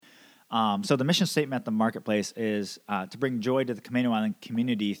So the mission statement at the marketplace is to bring joy to the Camano Island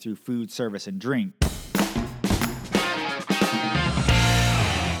community through food, service, and drink.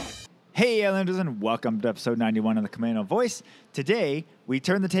 Hey, Islanders, and welcome to episode 91 of the Camano Voice. Today, we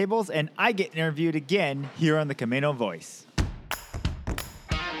turn the tables, and I get interviewed again here on the Camano Voice.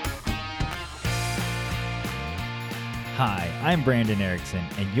 Hi, I'm Brandon Erickson,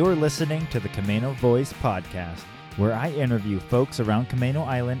 and you're listening to the Camano Voice podcast, where I interview folks around Camano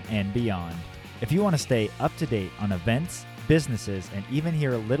Island and beyond. If you want to stay up to date on events, businesses, and even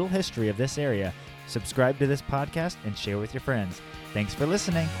hear a little history of this area, subscribe to this podcast and share with your friends. Thanks for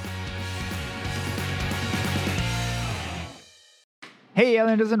listening. Hey,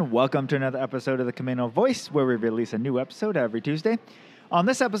 Islanders, and welcome to another episode of the Camano Voice, where we release a new episode every Tuesday. On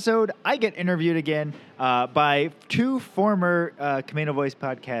this episode, I get interviewed again by two former Camano Voice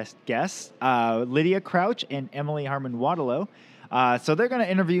podcast guests, Lydia Crouch and Emily Harmon-Waterlow. So they're going to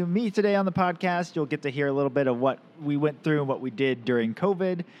interview me today on the podcast. You'll get to hear a little bit of what we went through and what we did during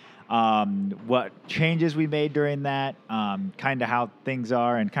COVID, what changes we made during that, kind of how things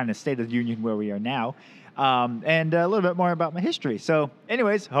are, and kind of state of the union where we are now. And a little bit more about my history. So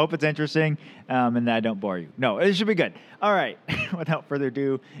anyways, hope it's interesting and that I don't bore you. No, it should be good. All right. Without further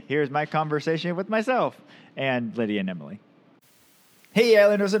ado, here's my conversation with myself and Lydia and Emily. Hey,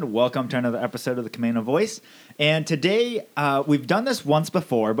 Islanders, and welcome to another episode of the Camano Voice. And today, we've done this once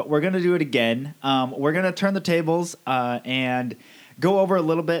before, but we're going to do it again. We're going to turn the tables and go over a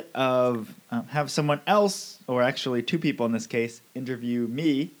little bit of have someone else, or actually two people in this case, interview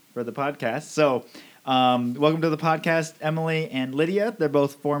me for the podcast. So welcome to the podcast, Emily and Lydia. They're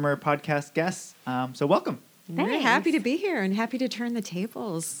both former podcast guests. So welcome. We're happy to be here and happy to turn the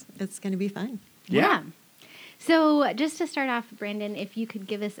tables. It's going to be fun. Yeah. So just to start off, Brandon, if you could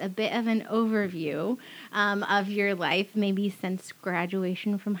give us a bit of an overview of your life, maybe since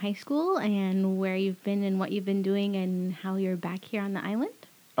graduation from high school, and where you've been and what you've been doing and how you're back here on the island.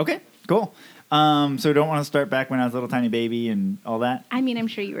 Okay, cool. So don't want to start back when I was a little tiny baby and all that? I mean, I'm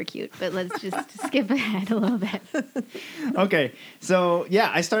sure you were cute, but let's just skip ahead a little bit. Okay. So, yeah,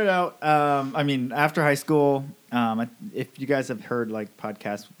 I started out, after high school, if you guys have heard, like,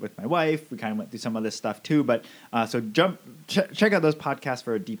 podcasts with my wife, we kind of went through some of this stuff, too. But so check out those podcasts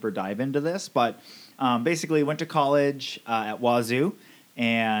for a deeper dive into this. But basically went to college at Wazoo.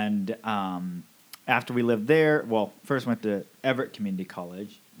 And after we lived there, first went to Everett Community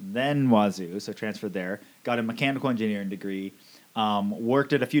College, then Wazoo, so transferred there, got a mechanical engineering degree,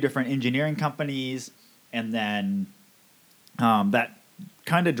 worked at a few different engineering companies, and then that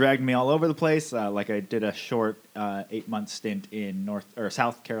kind of dragged me all over the place. Like I did a short 8-month stint in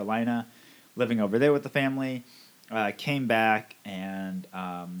South Carolina, living over there with the family, came back and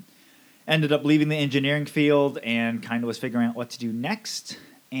ended up leaving the engineering field and kind of was figuring out what to do next.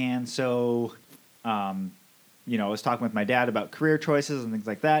 And so I was talking with my dad about career choices and things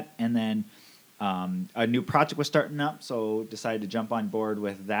like that. And then a new project was starting up, so decided to jump on board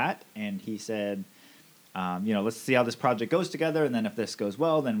with that. And he said, let's see how this project goes together. And then if this goes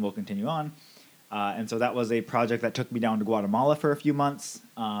well, then we'll continue on. And so that was a project that took me down to Guatemala for a few months.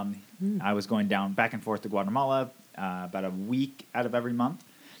 I was going down back and forth to Guatemala about a week out of every month.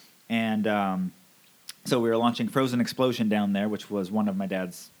 And so we were launching Frozen Explosion down there, which was one of my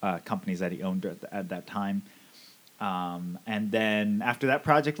dad's companies that he owned at that time. And then after that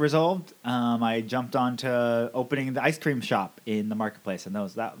project resolved, I jumped on to opening the ice cream shop in the marketplace. And that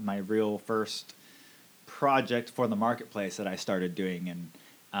was my real first project for the marketplace that I started doing.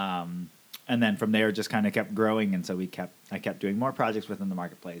 And then from there, just kind of kept growing. And so I kept doing more projects within the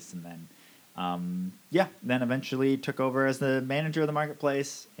marketplace. And then, then eventually took over as the manager of the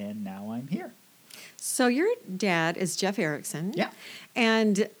marketplace. And now I'm here. So your dad is Jeff Erickson. Yeah.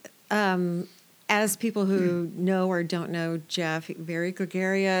 And as people who know or don't know Jeff, very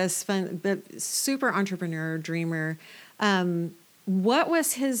gregarious, fun, but super entrepreneur, dreamer. What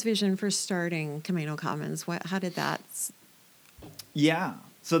was his vision for starting Camano Commons? How did that? Yeah.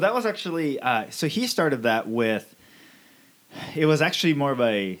 So that was actually, so he started that with, it was actually more of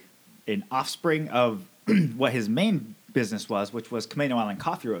an offspring of what his main business was, which was Camano Island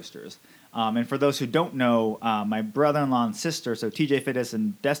Coffee Roasters. And for those who don't know, my brother-in-law and sister, so TJ Fittis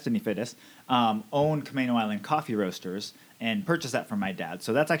and Destiny Fittis, own Camano Island Coffee Roasters and purchased that from my dad.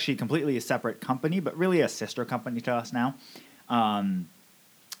 So that's actually completely a separate company, but really a sister company to us now. And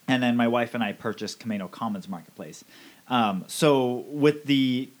then my wife and I purchased Camano Commons Marketplace. So with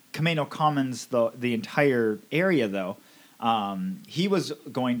the Camano Commons, the entire area, though, he was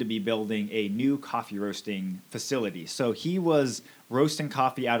going to be building a new coffee roasting facility. So he was roasting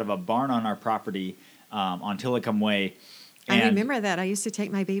coffee out of a barn on our property on Tillicum Way I And- remember that. I used to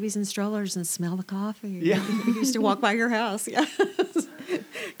take my babies in strollers and smell the coffee. Yeah. I used to walk by your house. Yeah.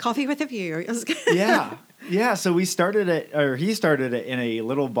 Coffee with a view. It was Yeah. Yeah. So he started it in a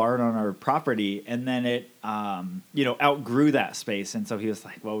little barn on our property, and then it, outgrew that space. And so he was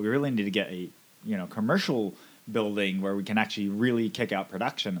like, well, we really need to get a, commercial building where we can actually really kick out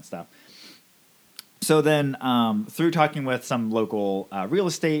production and stuff. So then, through talking with some local real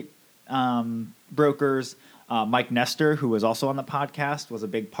estate brokers, Mike Nestor, who was also on the podcast, was a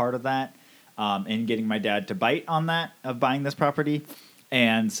big part of that in getting my dad to bite on that of buying this property.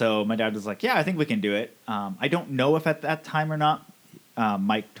 And so my dad was like, yeah, I think we can do it. I don't know if at that time or not,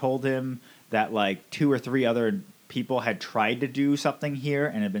 Mike told him that like 2 or 3 other people had tried to do something here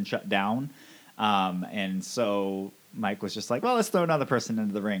and had been shut down. And so Mike was just like, well, let's throw another person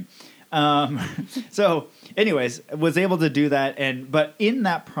into the ring. So anyways, was able to do that. But in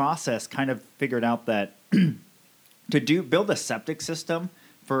that process, kind of figured out that to build a septic system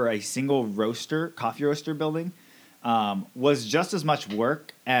for a single coffee roaster building, was just as much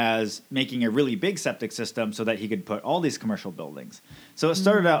work as making a really big septic system so that he could put all these commercial buildings. So it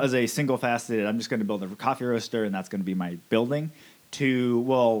started out as a single faceted, I'm just going to build a coffee roaster and that's going to be my building, to,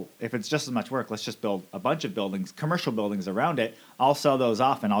 well, if it's just as much work, let's just build a bunch of buildings, commercial buildings around it. I'll sell those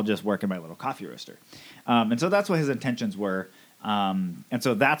off and I'll just work in my little coffee roaster. And so that's what his intentions were. And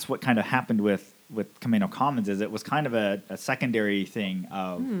so that's what kind of happened with Camino Commons, is it was kind of a secondary thing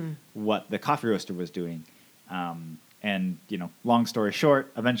of what the coffee roaster was doing. And, long story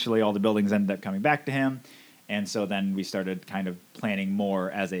short, eventually all the buildings ended up coming back to him. And so then we started kind of planning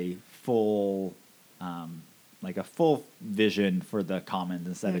more as a full, full vision for the Commons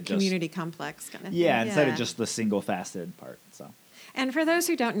instead of just community complex kind of thing. Yeah, instead of just the single faceted part. So. And for those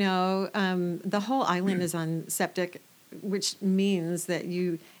who don't know, the whole island is on septic, which means that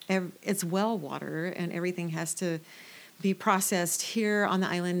it's well water and everything has to be processed here on the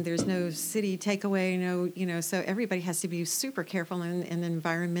island. There's no city takeaway, so everybody has to be super careful and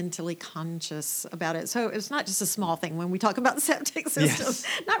environmentally conscious about it. So it's not just a small thing when we talk about septic systems.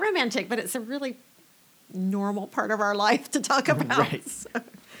 Yes. Not romantic, but it's a really normal part of our life to talk about. Right. So,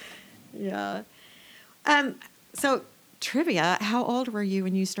 yeah. So trivia, how old were you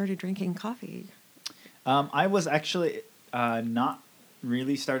when you started drinking coffee? I was actually not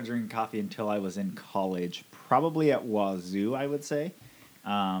really started drinking coffee until I was in college, probably at Wazoo, I would say.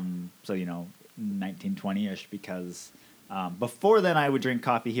 1920-ish, because before then I would drink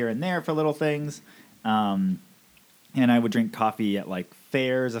coffee here and there for little things. And I would drink coffee at like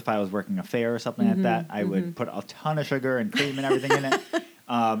fairs. If I was working a fair or something like that, I would put a ton of sugar and cream and everything in it.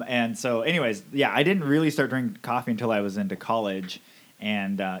 And so anyways, I didn't really start drinking coffee until I was into college.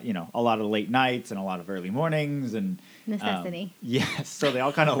 And, a lot of late nights and a lot of early mornings and necessity. Yes. So they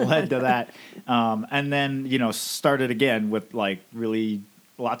all kind of led to that. And then, started again with like really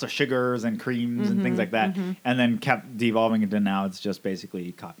lots of sugars and creams and things like that. And then kept devolving into now it's just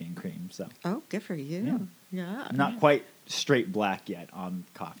basically coffee and cream. So. Oh, good for you. Yeah. I'm not quite straight black yet on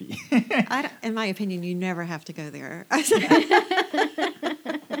coffee. In my opinion, you never have to go there.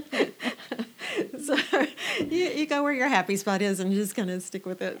 So you go where your happy spot is and just kind of stick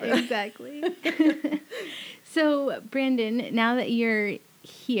with it. Exactly. So, Brandon, now that you're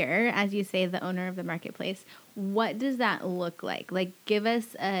here, as you say, the owner of the marketplace, what does that look like? Like, give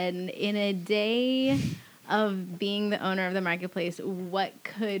us in a day of being the owner of the marketplace, what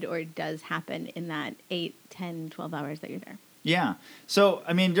could or does happen in that 8, 10, 12 hours that you're there? Yeah. So,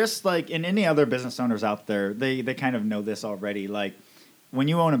 I mean, just like in any other business owners out there, they kind of know this already. Like, when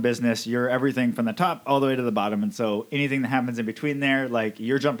you own a business, you're everything from the top all the way to the bottom. And so anything that happens in between there, like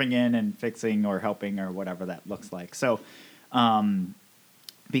you're jumping in and fixing or helping or whatever that looks like. So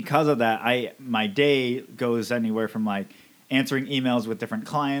because of that, my day goes anywhere from like answering emails with different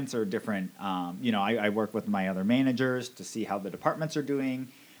clients or different, I work with my other managers to see how the departments are doing.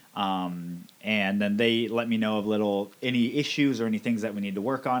 And then they let me know of any issues or any things that we need to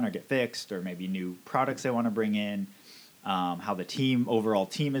work on or get fixed, or maybe new products they want to bring in. How the overall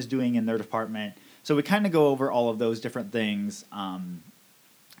team is doing in their department. So we kind of go over all of those different things. A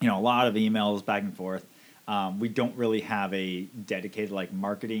lot of emails back and forth. We don't really have a dedicated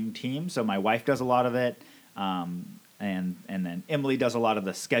marketing team. So my wife does a lot of it. And then Emily does a lot of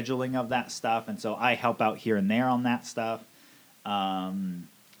the scheduling of that stuff. And so I help out here and there on that stuff. And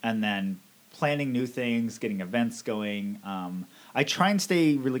then planning new things, getting events going. I try and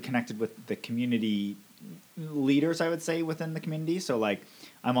stay really connected with the community leaders, I would say, within the community. So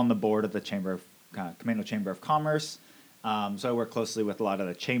I'm on the board of the Camino Chamber of Commerce. So I work closely with a lot of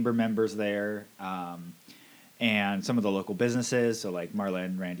the chamber members there, and some of the local businesses. So Marla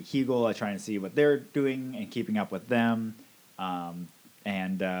and Randy Hegel, I try and see what they're doing and keeping up with them.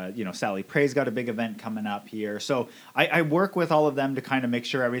 Sally Pray's got a big event coming up here. So I work with all of them to kind of make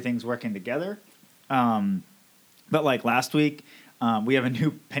sure everything's working together. But like last week, we have a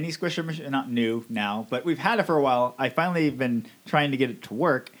new penny squisher machine. Not new now, but we've had it for a while. I finally been trying to get it to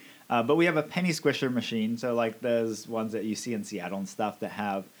work. But we have a penny squisher machine. So like those ones that you see in Seattle and stuff that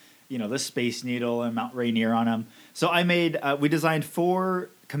have, the Space Needle and Mount Rainier on them. So we designed 4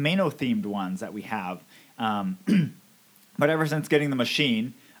 Kameno themed ones that we have. But ever since getting the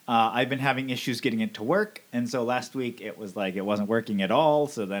machine, I've been having issues getting it to work. And so last week it was like it wasn't working at all.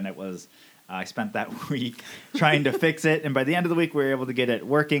 So then I spent that week trying to fix it. And by the end of the week, we were able to get it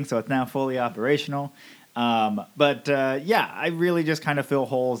working. So it's now fully operational. I really just kind of fill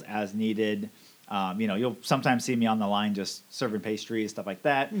holes as needed. You'll sometimes see me on the line just serving pastries, stuff like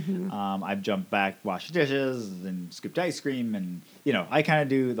that. Mm-hmm. I've jumped back, washed dishes, and scooped ice cream. And, I kind of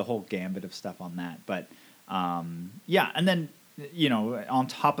do the whole gambit of stuff on that. But, and then, on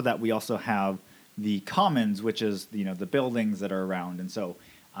top of that, we also have the commons, which is, the buildings that are around. And so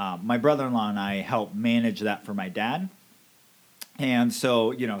my brother-in-law and I help manage that for my dad. And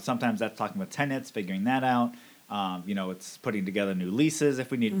so, sometimes that's talking with tenants, figuring that out. It's putting together new leases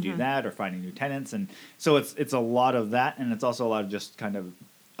if we need to do that, or finding new tenants. And so it's a lot of that, and it's also a lot of just kind of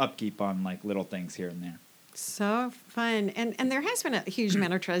upkeep on like little things here and there. So fun. And there has been a huge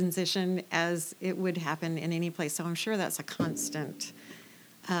amount of transition, as it would happen in any place. So I'm sure that's a constant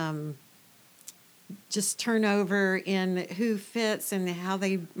just turnover in who fits and how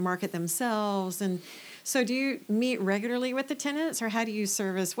they market themselves. And so do you meet regularly with the tenants, or how do you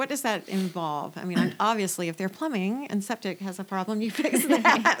service? What does that involve? I mean, obviously, if their plumbing and septic has a problem, you fix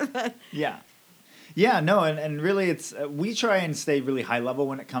that. But. Yeah. Yeah, no, and really it's we try and stay really high level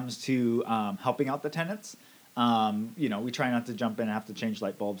when it comes to helping out the tenants. We try not to jump in and have to change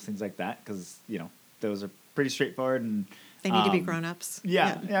light bulbs, things like that, because, those are pretty straightforward and they need to be grown-ups.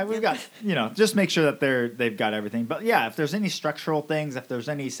 Yeah, we've got, just make sure that they've got everything. But yeah, if there's any structural things, if there's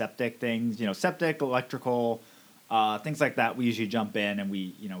any septic things, septic, electrical, things like that, we usually jump in, and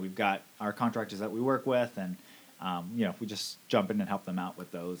we've got our contractors that we work with, and we just jump in and help them out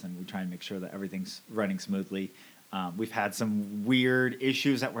with those, and we try and make sure that everything's running smoothly. We've had some weird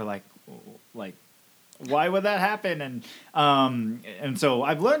issues that were like, why would that happen? And so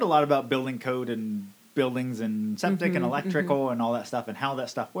I've learned a lot about building code and buildings and septic and electrical and all that stuff and how that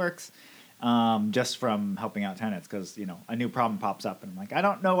stuff works, just from helping out tenants, because a new problem pops up and I'm like, I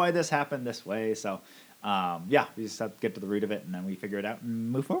don't know why this happened this way. So we just have to get to the root of it, and then we figure it out and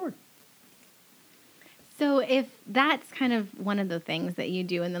move forward. So if that's kind of one of the things that you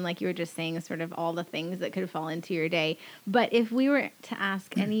do, and then like you were just saying, sort of all the things that could fall into your day, but if we were to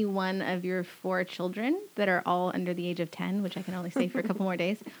ask any one of your 4 children that are all under the age of 10, which I can only say for a couple more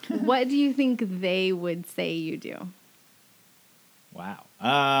days, what do you think they would say you do? Wow.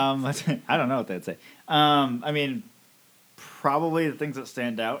 I don't know what they'd say. Probably the things that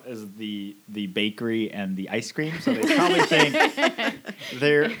stand out is the bakery and the ice cream. So they probably think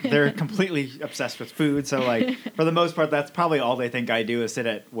they're completely obsessed with food. So like for the most part, that's probably all they think I do is sit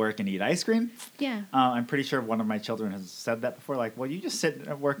at work and eat ice cream. Yeah. I'm pretty sure one of my children has said that before. Like, well, you just sit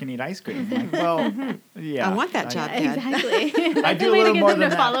at work and eat ice cream. I'm like, well, yeah. I want that job, Dad. Exactly. I That's do a a way little to get more them than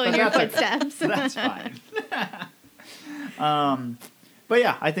to that, follow in but your that's footsteps. That's fine. But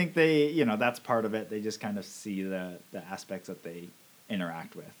yeah, I think they, that's part of it. They just kind of see the aspects that they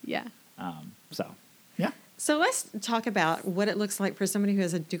interact with. Yeah. Yeah. So let's talk about what it looks like for somebody who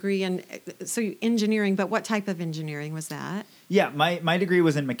has a degree in engineering, but what type of engineering was that? Yeah, my degree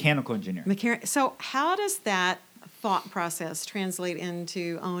was in mechanical engineering. So how does that thought process translate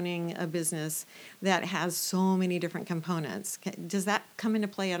into owning a business that has so many different components? Does that come into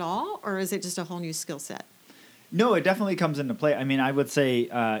play at all, or is it just a whole new skill set? No, it definitely comes into play. I mean, I would say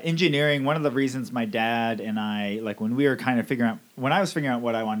engineering, one of the reasons my dad and I, like when we were kind of when I was figuring out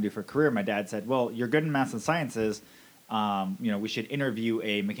what I want to do for a career, my dad said, well, you're good in math and sciences. We should interview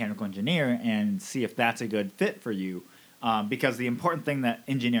a mechanical engineer and see if that's a good fit for you. Because the important thing that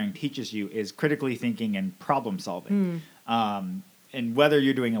engineering teaches you is critically thinking and problem solving. And whether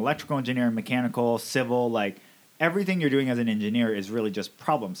you're doing electrical engineering, mechanical, civil, everything you're doing as an engineer is really just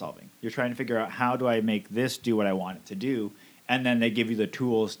problem solving. You're trying to figure out, how do I make this do what I want it to do? And then they give you the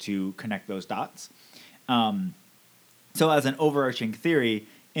tools to connect those dots. So as an overarching theory,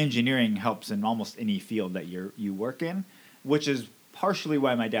 engineering helps in almost any field that you work in, which is partially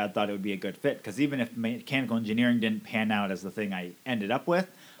why my dad thought it would be a good fit, because even if mechanical engineering didn't pan out as the thing I ended up with,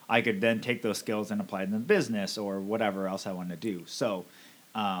 I could then take those skills and apply them in business or whatever else I wanted to do. So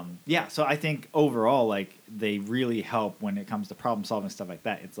so I think overall, they really help when it comes to problem solving, stuff like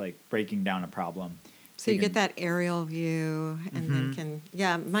that. It's like breaking down a problem. So you get that aerial view, and then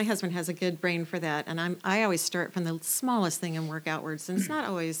my husband has a good brain for that, and I always start from the smallest thing and work outwards, and it's not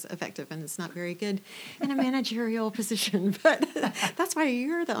always effective, and it's not very good in a managerial position, but that's why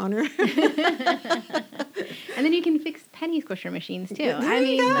you're the owner. And then you can fix penny squisher machines too. There I you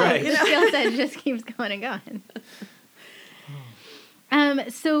mean, go. Right. the skill set just keeps going and going.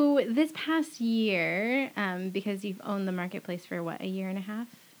 So this past year, because you've owned the marketplace for what, a year and a half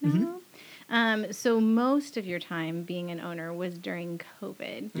now? So most of your time being an owner was during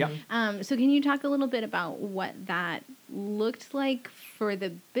COVID. Yep. So can you talk a little bit about what that looked like for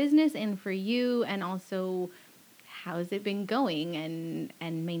the business and for you, and also how's it been going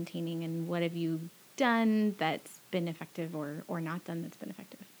and maintaining, and what have you done that's been effective or not done that's been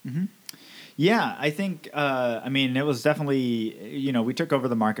effective? Yeah, I think, it was definitely, we took over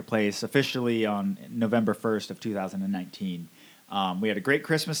the marketplace officially on November 1st of 2019. We had a great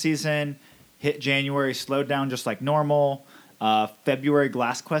Christmas season, hit January, slowed down just like normal. February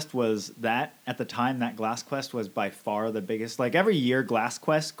GlassQuest was that. At the time, that GlassQuest was by far the biggest. Like every year,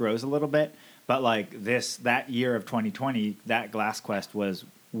 GlassQuest grows a little bit, but like that year of 2020, that GlassQuest was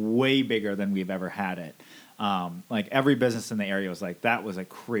way bigger than we've ever had it. Like every business in the area was like, that was a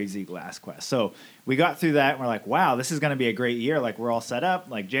crazy GlassQuest. So we got through that and we're like, wow, this is going to be a great year. Like we're all set up.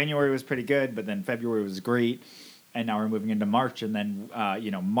 Like January was pretty good, but then February was great. And now we're moving into March. And then,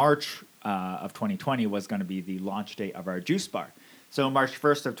 March of 2020 was going to be the launch date of our juice bar. So March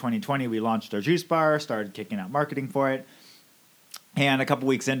 1st of 2020, we launched our juice bar, started kicking out marketing for it. And a couple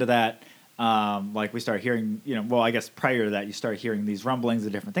weeks into that, we started hearing, I guess prior to that, you started hearing these rumblings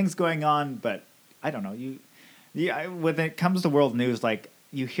of different things going on. But I don't know, when it comes to world news, like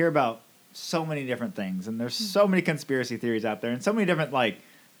you hear about so many different things, and there's so many conspiracy theories out there, and so many different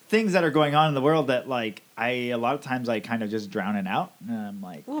things that are going on in the world that a lot of times I kind of just drown it out. And I'm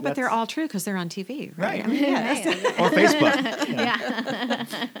like, well, but they're all true because they're on TV, right? Right. I mean, yes. or Facebook.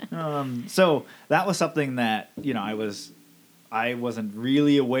 Yeah. So that was something that I wasn't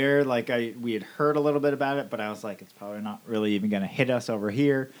really aware. We had heard a little bit about it, but I was like, it's probably not really even going to hit us over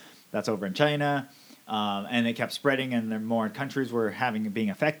here. That's over in China, and it kept spreading, and then more countries were being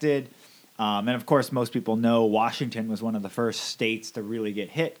affected. And of course, most people know Washington was one of the first states to really get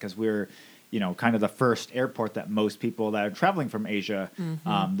hit because we're, kind of the first airport that most people that are traveling from Asia,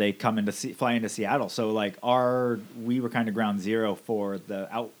 they come fly into Seattle. So we were kind of ground zero for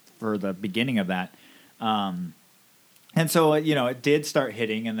the beginning of that. And so, it did start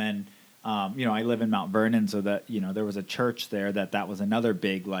hitting, and then, I live in Mount Vernon, so that, there was a church there that was another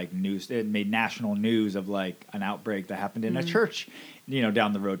big news. It made national news of an outbreak that happened in a church,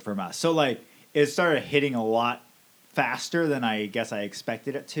 down the road from us. So it started hitting a lot faster than I guess I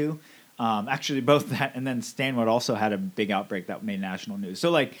expected it to. Actually, both that and then Stanwood also had a big outbreak that made national news.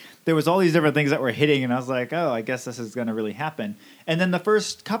 So there was all these different things that were hitting, and I was like, oh, I guess this is going to really happen. And then the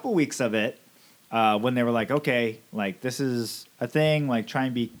first couple weeks of it, when they were like, okay, this is a thing, try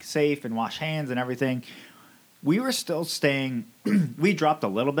and be safe and wash hands and everything, we were still staying, we dropped a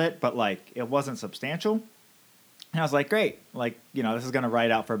little bit, but it wasn't substantial. And I was like, great, this is going to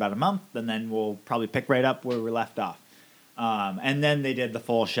ride out for about a month, and then we'll probably pick right up where we left off. And then they did the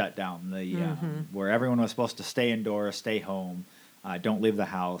full shutdown, where everyone was supposed to stay indoors, stay home, don't leave the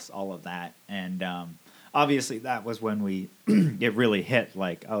house, all of that. And obviously that was when it really hit,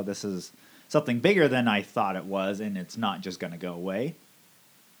 oh, this is something bigger than I thought it was, and it's not just going to go away.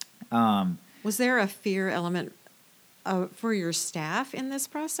 Was there a fear element for your staff in this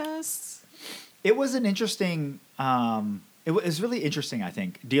process? It was an interesting. It was really interesting, I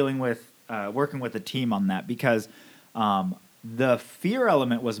think, dealing with working with the team on that, because the fear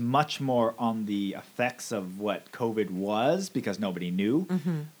element was much more on the effects of what COVID was, because nobody knew,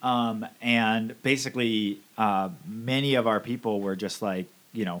 and basically many of our people were just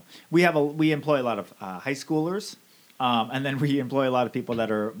we employ a lot of high schoolers, and then we employ a lot of people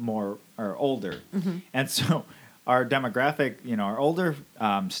that are older, and so our demographic, our older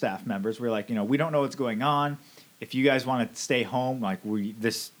staff members were like, we don't know what's going on. If you guys want to stay home,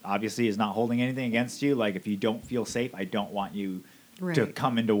 this obviously is not holding anything against you. If you don't feel safe, I don't want you to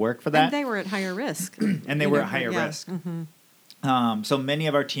come into work for that. And they were at higher risk. And they were at higher risk. So many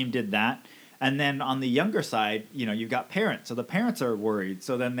of our team did that. And then on the younger side, you've got parents. So the parents are worried.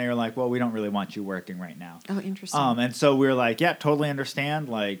 So then they're like, well, we don't really want you working right now. Oh, interesting. And so we're like, yeah, totally understand.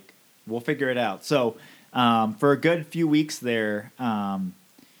 We'll figure it out. So for a good few weeks there,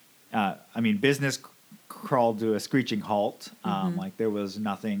 business crawled to a screeching halt. There was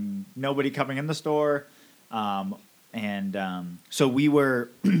nobody coming in the store. So we were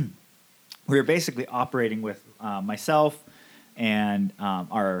basically operating with myself and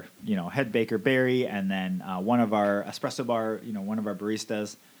our head baker Barry, and then one of our espresso bar, one of our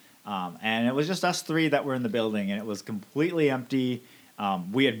baristas, and it was just us three that were in the building, and it was completely empty.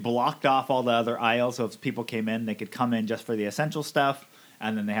 We had blocked off all the other aisles, so if people came in, they could come in just for the essential stuff,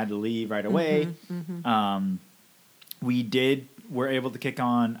 and then they had to leave right away. We were able to kick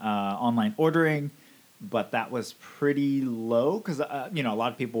on online ordering, but that was pretty low because a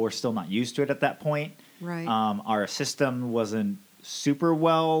lot of people were still not used to it at that point. Right. Our system wasn't super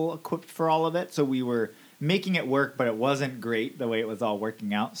well equipped for all of it, so we were making it work, but it wasn't great the way it was all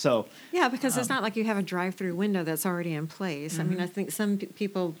working out. So yeah, because it's not like you have a drive-through window that's already in place. I mean, I think some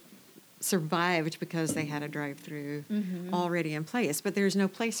people survived because they had a drive-through already in place, but there's no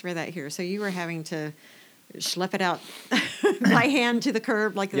place for that here. So you were having to schlep it out by hand to the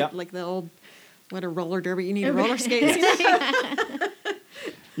curb, like the old, what, a roller derby. You need roller skates.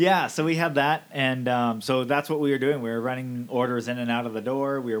 Yeah, so we had that, and so that's what we were doing. We were running orders in and out of the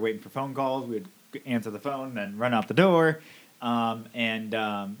door. We were waiting for phone calls. We would answer the phone, then run out the door. So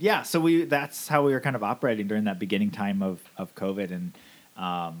that's how we were kind of operating during that beginning time of COVID. And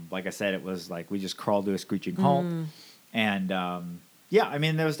like I said, it was like we just crawled to a screeching halt. And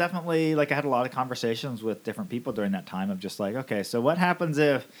there was definitely, like, I had a lot of conversations with different people during that time of just like, okay, so what happens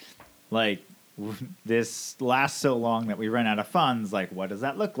if, like, this lasts so long that we run out of funds? Like, what does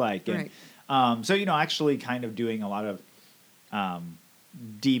that look like? And actually kind of doing a lot of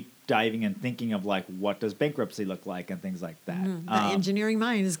deep diving and thinking of, like, what does bankruptcy look like and things like that. The engineering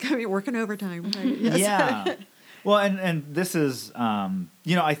mind is going to be working overtime. Right? Yes. Yeah. Well, and this is,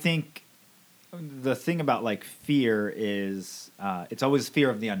 I think the thing about, like, fear is it's always fear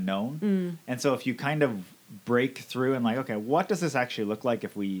of the unknown. And so if you kind of break through and, like, okay, what does this actually look like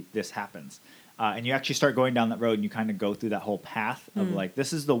if this happens? And you actually start going down that road and you kind of go through that whole path of, like,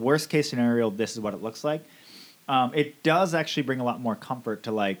 this is the worst case scenario. This is what it looks like. It does actually bring a lot more comfort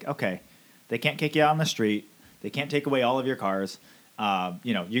to, like, okay, they can't kick you out on the street. They can't take away all of your cars.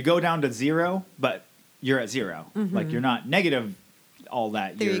 You go down to zero, but you're at zero. Like, you're not negative all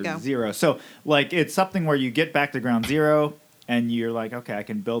that. There you're you go. Zero. So, like, it's something where you get back to ground zero and you're like, okay, I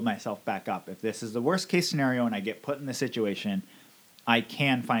can build myself back up. If this is the worst case scenario and I get put in this situation, I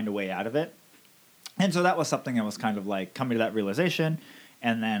can find a way out of it. And so that was something that was kind of like coming to that realization.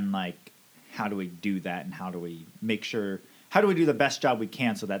 And then, like, how do we do that? And how do we do the best job we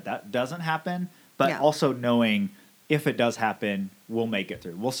can so that doesn't happen? But also knowing if it does happen, we'll make it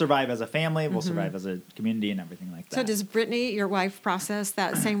through. We'll survive as a family. We'll survive as a community and everything like that. So does Brittany, your wife, process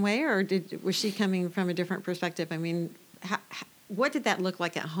that same way? Or was she coming from a different perspective? I mean, what did that look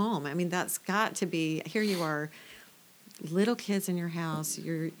like at home? I mean, that's got to be, here you are, little kids in your house.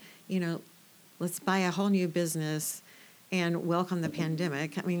 Let's buy a whole new business and welcome the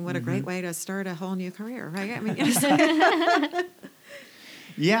pandemic. I mean, what a great way to start a whole new career, right? I mean,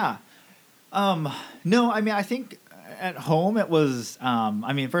 yeah. No, I mean, I think at home it was,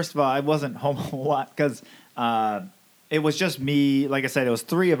 first of all, I wasn't home a lot because it was just me. Like I said, it was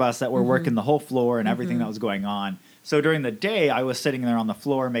three of us that were working the whole floor and everything that was going on. So during the day, I was sitting there on the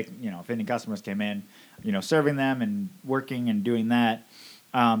floor making, if any customers came in, serving them and working and doing that.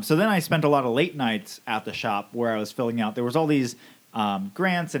 So then I spent a lot of late nights at the shop where I was filling out. There was all these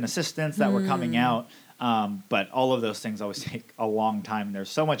grants and assistance that were coming out, but all of those things always take a long time.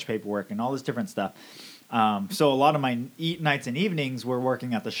 There's so much paperwork and all this different stuff. So a lot of my nights and evenings were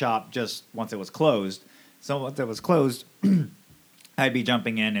working at the shop just once it was closed. So once it was closed, I'd be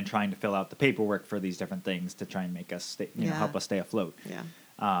jumping in and trying to fill out the paperwork for these different things to try and make us help us stay afloat. Yeah.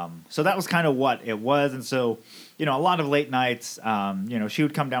 So that was kind of what it was. And so, a lot of late nights, she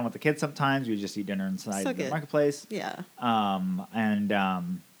would come down with the kids sometimes. We would just eat dinner inside the marketplace. Yeah.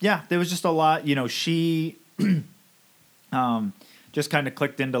 There was just a lot, she just kind of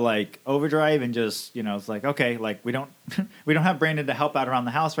clicked into, like, overdrive and just, it's like, okay, like, we don't have Brandon to help out around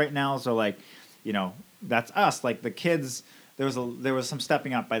the house right now. So, like, that's us. Like, the kids, there was some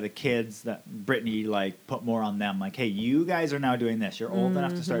stepping up by the kids that Brittany, like, put more on them. Like, hey, you guys are now doing this. You're old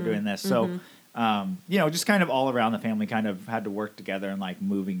enough to start doing this. So, just kind of all around the family kind of had to work together and, like,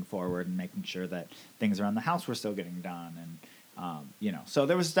 moving forward and making sure that things around the house were still getting done. And, so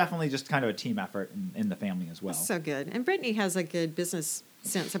there was definitely just kind of a team effort in the family as well. That's so good. And Brittany has a good business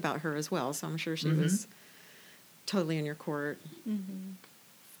sense about her as well. So I'm sure she was totally in your court.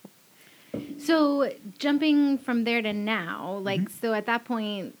 So jumping from there to now, like, so at that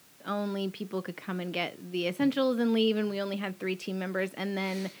point, only people could come and get the essentials and leave, and we only had 3 team members, and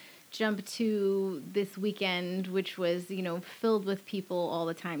then jump to this weekend, which was, filled with people all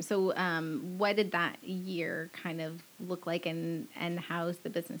the time. So what did that year kind of look like, and how's the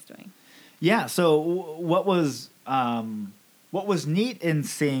business doing? Yeah, so what was what was neat in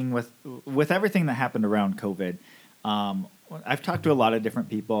seeing with everything that happened around COVID, I've talked to a lot of different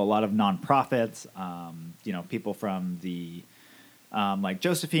people, a lot of nonprofits, people from the like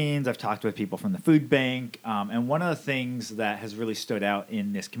Josephine's. I've talked with people from the food bank. And one of the things that has really stood out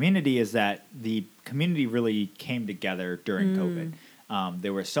in this community is that the community really came together during COVID.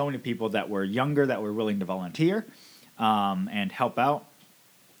 There were so many people that were younger that were willing to volunteer and help out.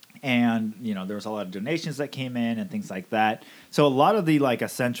 And, there was a lot of donations that came in and things like that. So a lot of the like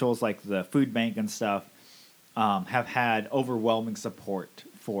essentials, like the food bank and stuff, have had overwhelming support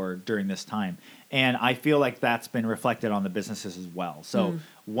for during this time. And I feel like that's been reflected on the businesses as well. So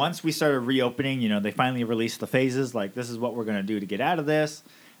once we started reopening, they finally released the phases, like this is what we're going to do to get out of this.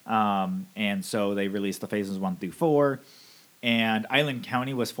 And so they released the phases 1 through 4. And Island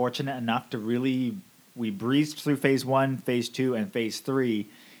County was fortunate enough to we breezed through phase 1, phase 2, and phase 3.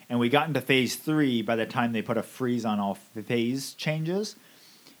 And we got into phase 3 by the time they put a freeze on all phase changes.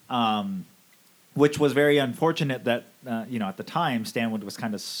 Which was very unfortunate that, at the time, Stanwood was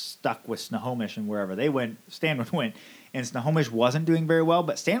kind of stuck with Snohomish, and wherever they went, Stanwood went. And Snohomish wasn't doing very well,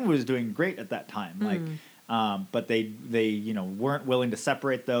 but Stanwood was doing great at that time. But they weren't willing to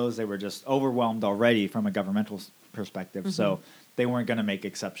separate those. They were just overwhelmed already from a governmental perspective. So they weren't going to make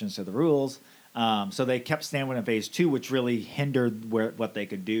exceptions to the rules. So they kept Stanwood in phase 2, which really hindered what they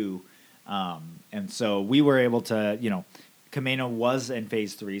could do. And so we were able to, Camano was in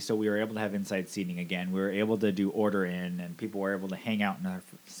phase 3, so we were able to have inside seating again. We were able to do order in, and people were able to hang out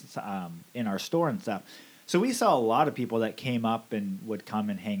in our store and stuff. So we saw a lot of people that came up and would come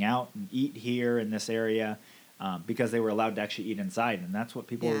and hang out and eat here in this area because they were allowed to actually eat inside, and that's what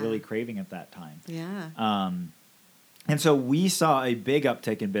people were really craving at that time. Yeah. And so we saw a big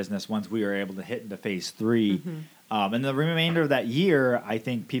uptick in business once we were able to hit into phase 3. And the remainder of that year, I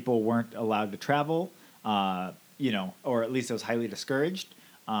think people weren't allowed to travel. Or at least it was highly discouraged.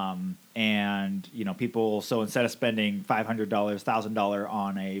 And people, so instead of spending $500, $1,000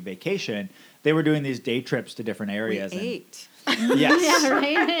 on a vacation, they were doing these day trips to different areas. We ate. Yes. Yeah,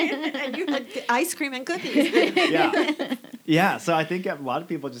 right. And you had ice cream and cookies. Yeah. So I think a lot of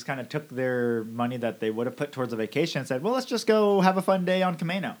people just kind of took their money that they would have put towards a vacation and said, well, let's just go have a fun day on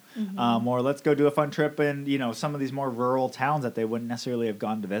Camano. Or let's go do a fun trip in, some of these more rural towns that they wouldn't necessarily have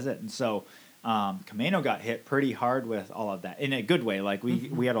gone to visit. And so Camano got hit pretty hard with all of that in a good way. Like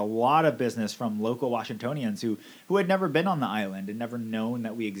we had a lot of business from local Washingtonians who had never been on the island and never known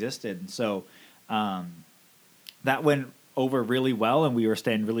that we existed. And so that went over really well, and we were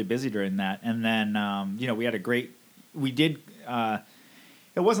staying really busy during that. And then we had it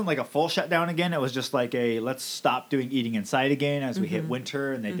wasn't like a full shutdown again. It was just like let's stop doing eating inside again as we hit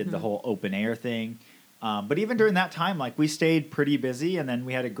winter, and they did the whole open air thing. But even during that time, like we stayed pretty busy, and then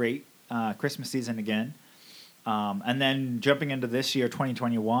we had a great Christmas season again. And then jumping into this year,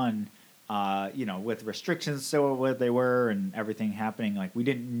 2021, with restrictions so what they were and everything happening, like we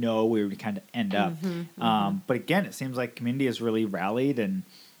didn't know we would kind of end up. But again, it seems like community has really rallied, and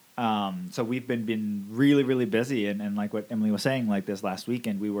so we've been really, really busy. And like what Emily was saying, like this last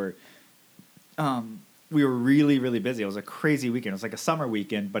weekend, we were really, really busy. It was a crazy weekend. It was like a summer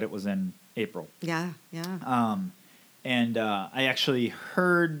weekend, but it was in April. Yeah. And I actually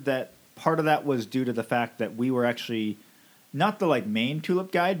heard that part of that was due to the fact that we were actually not the main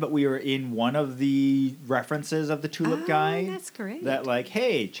tulip guide, but we were in one of the references of the tulip guide. That's great. That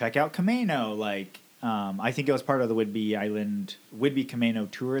hey, check out Camano. I think it was part of the Whidbey Camano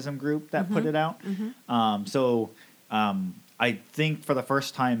tourism group that put it out. I think for the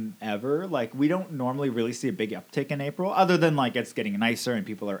first time ever, we don't normally really see a big uptick in April, other than it's getting nicer and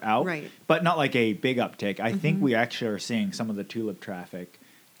people are out, right? But not a big uptick. I think we actually are seeing some of the tulip traffic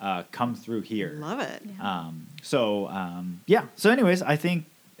come through here. Love it. Yeah. So anyways, I think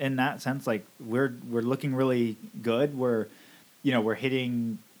in that sense, we're looking really good. We're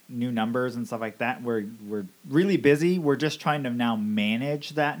hitting new numbers and stuff like that. We're really busy. We're just trying to now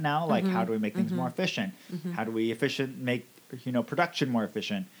manage that now. How do we make things more efficient? How do we make production more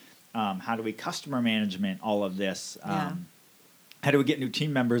efficient? How do we customer management all of this? How do we get new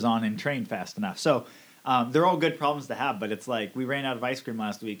team members on and train fast enough? So they're all good problems to have, but it's we ran out of ice cream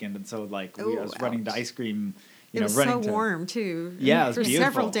last weekend, and so I was running to ice cream. It was so warm too. Yeah, it was for beautiful.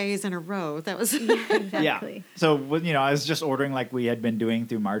 Several days in a row. That was exactly. Yeah. So I was just ordering we had been doing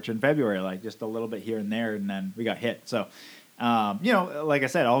through March and February, just a little bit here and there, and then we got hit. So, like I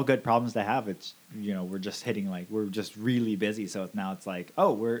said, all good problems to have. It's we're just hitting we're just really busy. So now it's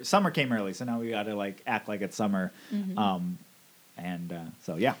summer came early, so now we got to act like it's summer. So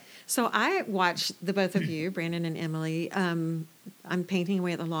yeah. So I watch the both of you, Brandon and Emily. I'm painting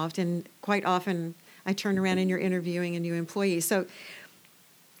away at the loft, and quite often I turn around and you're interviewing a new employee. So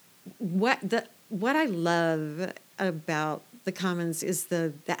what I love about the Commons is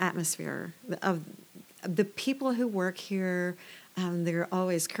the atmosphere of the people who work here. They're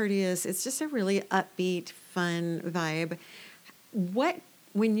always courteous. It's just a really upbeat, fun vibe.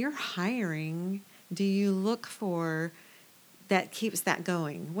 When you're hiring, do you look for that keeps that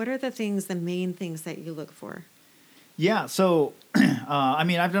going? What are the main things that you look for? Yeah, so I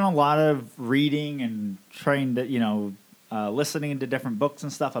mean, I've done a lot of reading and trying to, listening to different books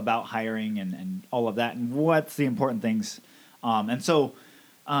and stuff about hiring and all of that, and what's the important things. And so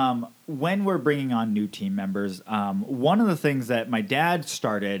when we're bringing on new team members, one of the things that my dad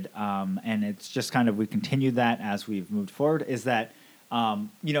started, and it's just kind of we continue that as we've moved forward, is that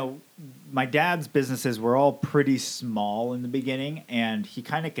my dad's businesses were all pretty small in the beginning, and he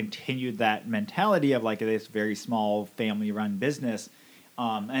kind of continued that mentality of like this very small family-run business.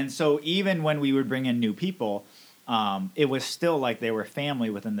 And so even when we would bring in new people, it was still like they were family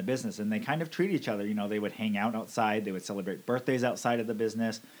within the business, and they kind of treat each other. They would hang out outside. They would celebrate birthdays outside of the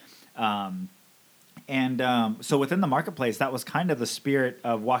business. So within the marketplace, that was kind of the spirit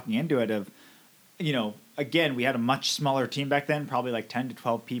of walking into it of, again, we had a much smaller team back then, probably like 10 to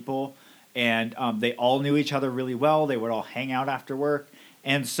 12 people. And they all knew each other really well. They would all hang out after work.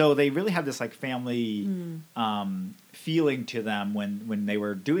 And so they really had this like family feeling to them when they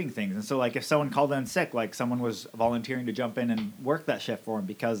were doing things. And so like if someone called in sick, like someone was volunteering to jump in and work that shift for them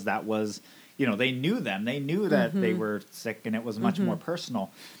because that was, they knew them. They knew that they were sick, and it was much more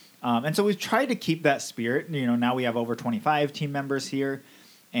personal. And so we've tried to keep that spirit. Now we have over 25 team members here.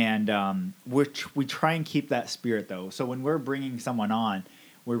 And which we try and keep that spirit, though. So when we're bringing someone on,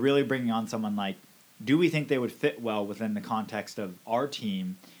 we're really bringing on someone like, do we think they would fit well within the context of our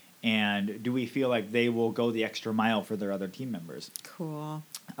team? And do we feel like they will go the extra mile for their other team members? Cool.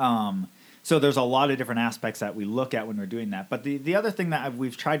 So there's a lot of different aspects that we look at when we're doing that. But the other thing that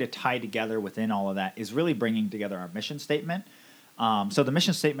we've tried to tie together within all of that is really bringing together our mission statement. So the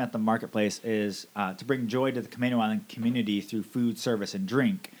mission statement at the marketplace is to bring joy to the Camano Island community through food, service, and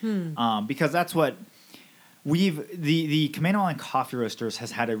drink. Because that's what the Camano Island Coffee Roasters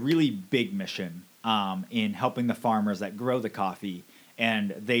has had a really big mission in helping the farmers that grow the coffee.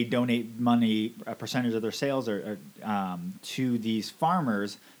 And they donate money, a percentage of their sales or to these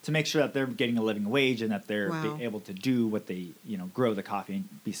farmers to make sure that they're getting a living wage and that they're able to do what they, grow the coffee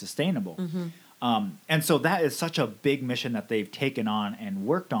and be sustainable. And so that is such a big mission that they've taken on and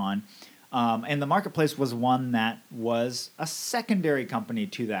worked on. And the marketplace was one that was a secondary company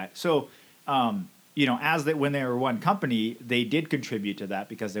to that. So, when they were one company, they did contribute to that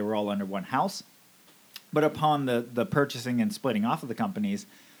because they were all under one house. But upon the purchasing and splitting off of the companies,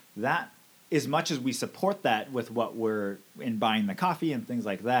 that as much as we support that with what we're in buying the coffee and things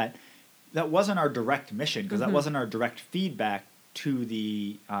like that, that wasn't our direct mission because that wasn't our direct feedback to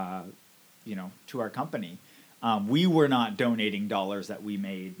the to our company. We were not donating dollars that we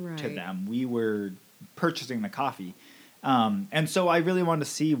made to them. We were purchasing the coffee. And so I really wanted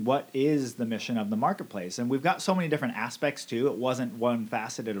to see what is the mission of the marketplace. And we've got so many different aspects too. It wasn't one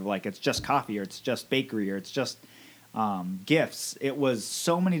faceted of like it's just coffee or it's just bakery or it's just gifts. It was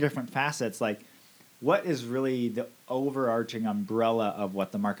so many different facets. Like what is really the overarching umbrella of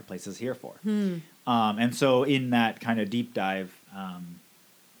what the marketplace is here for? And so in that kind of deep dive,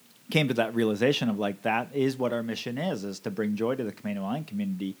 came to that realization of like that is what our mission is to bring joy to the Camano Island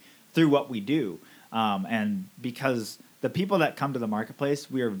community through what we do. And because the people that come to the marketplace,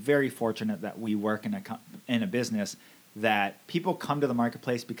 we are very fortunate that we work in a business that people come to the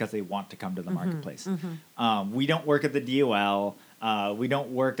marketplace because they want to come to the marketplace. We don't work at the DOL. We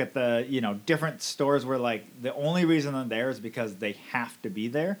don't work at the different stores where like the only reason they're there is because they have to be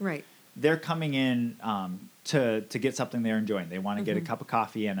there. Right. They're coming in to get something they're enjoying. They want to get a cup of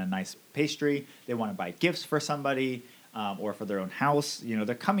coffee and a nice pastry. They want to buy gifts for somebody or for their own house.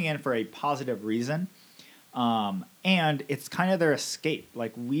 They're coming in for a positive reason. And it's kind of their escape.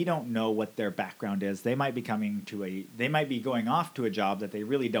 Like we don't know what their background is. They might be going off to a job that they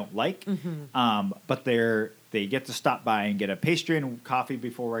really don't like. But they get to stop by and get a pastry and coffee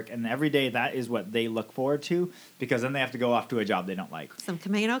before work. And every day that is what they look forward to because then they have to go off to a job they don't like. Some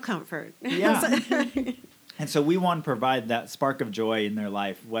Camano comfort. Yeah. And so we want to provide that spark of joy in their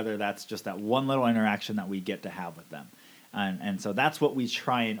life, whether that's just that one little interaction that we get to have with them. And so that's what we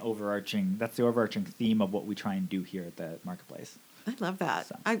try and that's the overarching theme of what we try and do here at the marketplace. I love that.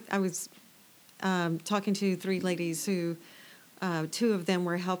 So. I was talking to 3 ladies who, 2 of them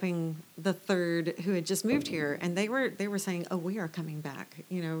were helping the third who had just moved here. And they were saying, oh, we are coming back,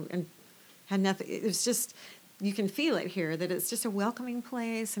 and had nothing. It was just you can feel it here, that it's just a welcoming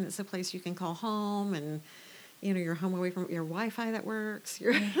place, and it's a place you can call home, and you're home away from your Wi-Fi that works.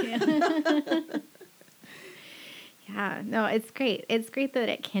 Yeah, no, it's great. It's great that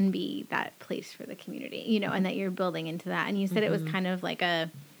it can be that place for the community, and that you're building into that. And you said it was kind of like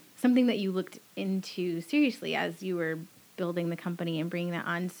something that you looked into seriously as you were building the company and bringing that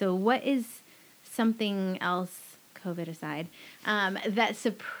on. So what is something else, COVID aside, that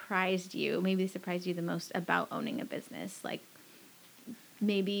surprised you the most about owning a business? Like,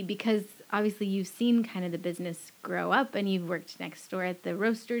 maybe because obviously you've seen kind of the business grow up, and you've worked next door at the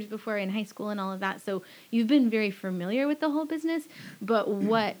Roasters before in high school and all of that. So you've been very familiar with the whole business, but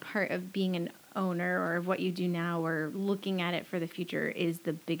what part of being an owner or of what you do now or looking at it for the future is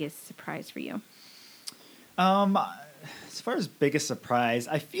the biggest surprise for you? As far as biggest surprise,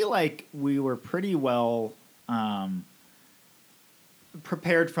 I feel like we were pretty well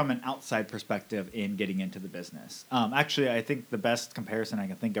prepared from an outside perspective in getting into the business. Actually, I think the best comparison I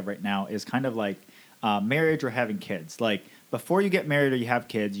can think of right now is kind of like marriage or having kids. Like, before you get married or you have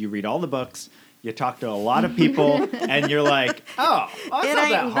kids, you read all the books, you talk to a lot of people, and you're like, oh, it's not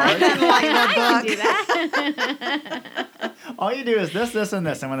that hard. I do that. All you do is this, and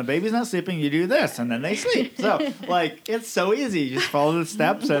this. And when the baby's not sleeping, you do this, and then they sleep. So, like, it's so easy. You just follow the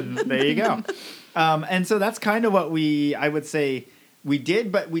steps, and there you go. And so that's kind of what I would say, we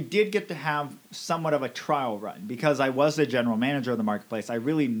did, but we did get to have somewhat of a trial run because I was the general manager of the marketplace. I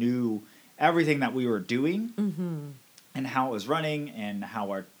really knew everything that we were doing and how it was running and how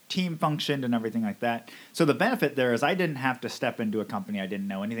our team functioned and everything like that. So the benefit there is I didn't have to step into a company I didn't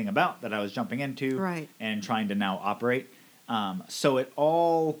know anything about that I was jumping into and trying to now operate. So it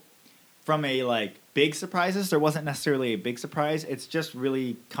all, from a big surprises, there wasn't necessarily a big surprise. It's just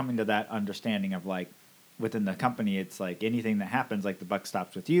really coming to that understanding of within the company, it's like anything that happens, the buck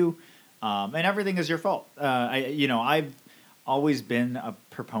stops with you, and everything is your fault. I've always been a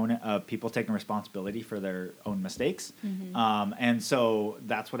proponent of people taking responsibility for their own mistakes, and so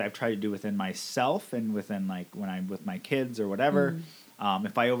that's what I've tried to do within myself and within when I'm with my kids or whatever.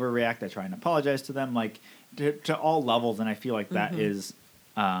 If I overreact, I try and apologize to them, to all levels, and I feel like that is,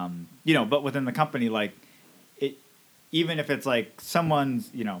 but within the company, it, even if it's someone's,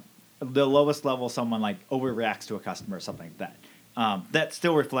 the lowest level, someone overreacts to a customer or something like that. That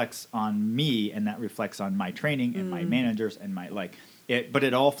still reflects on me, and that reflects on my training and my managers and my but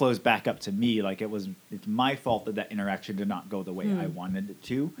it all flows back up to me. It's my fault that interaction did not go the way I wanted it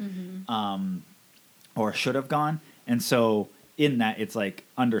to, or should have gone. And so in that, it's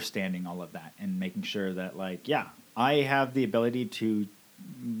understanding all of that and making sure that I have the ability to,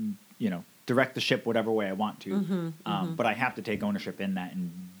 direct the ship whatever way I want to, but I have to take ownership in that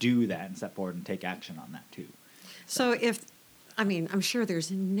and do that and step forward and take action on that too. So I'm sure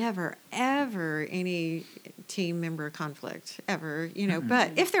there's never, ever any team member conflict ever, but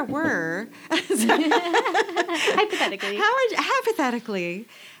if there were, hypothetically,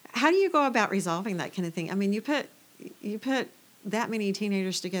 how do you go about resolving that kind of thing? I mean, you put that many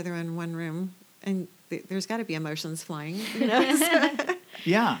teenagers together in one room, and there's got to be emotions flying,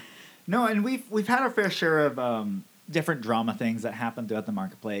 Yeah. No, and we've had our fair share of different drama things that happen throughout the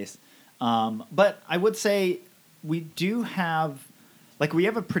marketplace. But I would say we do have, we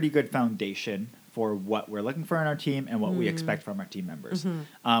have a pretty good foundation for what we're looking for in our team and what we expect from our team members.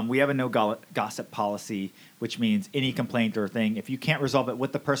 We have a no gossip policy, which means any complaint or thing, if you can't resolve it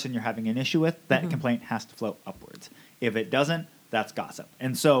with the person you're having an issue with, that complaint has to float upwards. If it doesn't, that's gossip.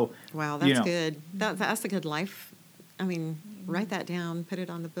 And so, wow, that's good. That's a good life. I mean, write that down, put it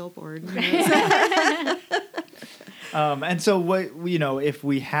on the billboard. And so, if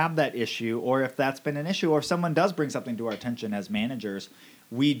we have that issue, or if that's been an issue, or if someone does bring something to our attention as managers,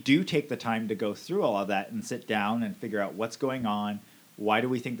 we do take the time to go through all of that and sit down and figure out what's going on, why do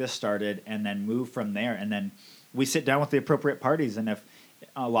we think this started, and then move from there. And then we sit down with the appropriate parties, and if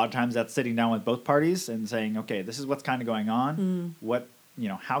a lot of times that's sitting down with both parties and saying, okay, this is what's kind of going on. What,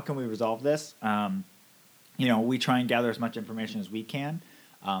 how can we resolve this? We try and gather as much information as we can,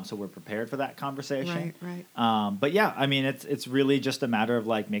 so we're prepared for that conversation. Right. But yeah, I mean, it's really just a matter of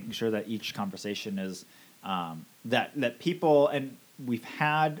making sure that each conversation is that people, and we've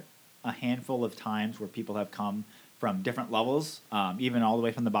had a handful of times where people have come from different levels, even all the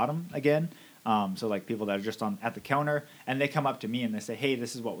way from the bottom again. So people that are just at the counter, and they come up to me and they say, hey,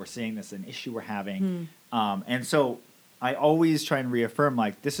 this is what we're seeing. This is an issue we're having. And so I always try and reaffirm,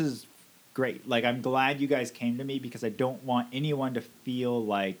 this is great. I'm glad you guys came to me, because I don't want anyone to feel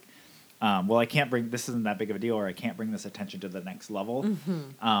well, I can't this isn't that big of a deal, or I can't bring this attention to the next level.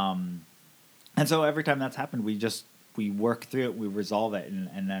 And so every time that's happened, we work through it, we resolve it.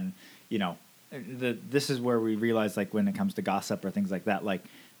 And then, this is where we realize, like, when it comes to gossip or things like that, like,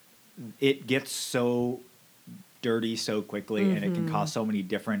 it gets so dirty so quickly, and it can cause so many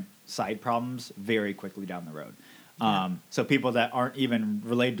different side problems very quickly down the road. So people that aren't even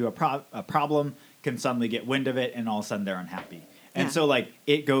related to a problem can suddenly get wind of it, and all of a sudden they're unhappy. And so, like,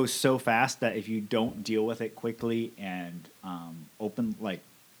 it goes so fast that if you don't deal with it quickly and open, like,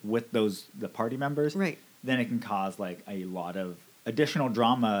 with the party members, Right. then it can cause, like, a lot of additional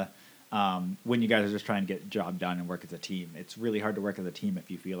drama when you guys are just trying to get the job done and work as a team. It's really hard to work as a team if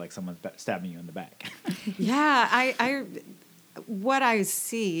you feel like someone's stabbing you in the back. Yeah, I what I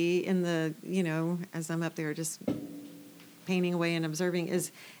see in the, as I'm up there just painting away and observing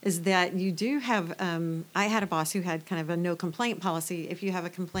is that you do have, I had a boss who had kind of a no complaint policy. If you have a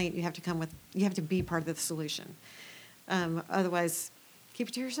complaint, you have to be part of the solution. Otherwise, keep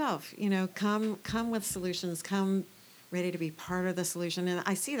it to yourself. Come with solutions, come ready to be part of the solution. And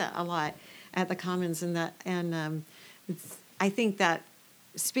I see that a lot at the Commons, and I think that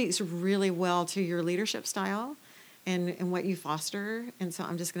speaks really well to your leadership style and what you foster. And so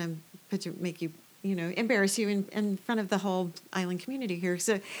I'm just going to make you, embarrass you in front of the whole island community here.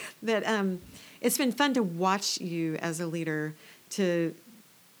 So that it's been fun to watch you as a leader, to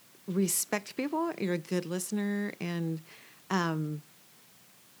respect people. You're a good listener. And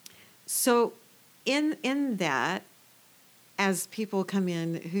so in that, as people come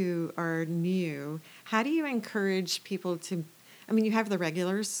in who are new, how do you encourage people to, you have the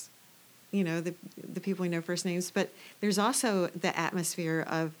regulars, the people we know first names, but there's also the atmosphere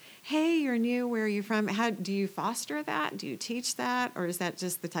of, hey, you're new, where are you from? How do you foster that? Do you teach that? Or is that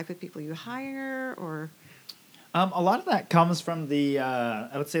just the type of people you hire? Or a lot of that comes from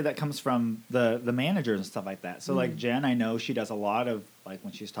I would say that comes from the managers and stuff like that. So like Jen, I know she does a lot of, like,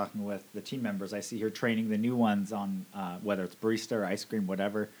 when she's talking with the team members, I see her training the new ones on whether it's barista or ice cream,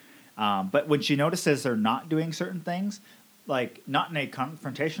 whatever. But when she notices they're not doing certain things, like, not in a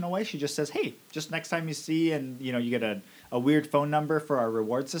confrontational way, she just says, hey, just next time you see and, you get a weird phone number for our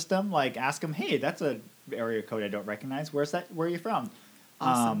reward system, like, ask them, hey, that's a area code I don't recognize. Where are you from?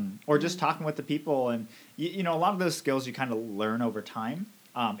 Awesome. Or just talking with the people. And, a lot of those skills you kind of learn over time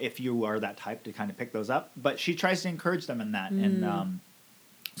if you are that type to kind of pick those up. But she tries to encourage them in that. And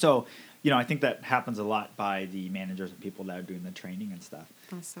so, I think that happens a lot by the managers and people that are doing the training and stuff.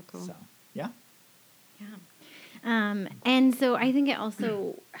 That's so cool. So, yeah. Yeah. And so I think it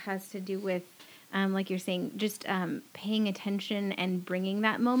also has to do with, like you're saying, just paying attention and bringing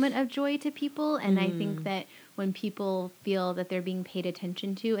that moment of joy to people. And I think that when people feel that they're being paid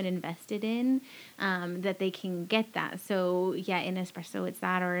attention to and invested in, that they can get that. So, yeah, in Espresso, it's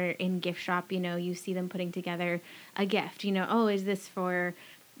that, or in gift shop, you see them putting together a gift, oh, is this for...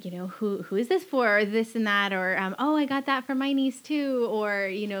 who is this for, or this and that, or, oh, I got that for my niece too,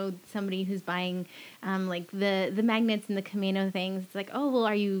 or, somebody who's buying, like the magnets and the Camino things. It's like, oh, well,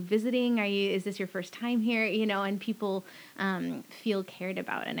 are you visiting? Is this your first time here? And people feel cared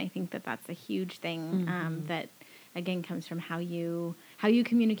about. And I think that that's a huge thing that, again, comes from how you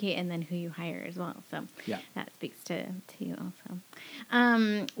communicate and then who you hire as well. So that speaks to you also.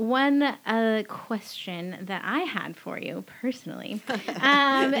 One question that I had for you personally,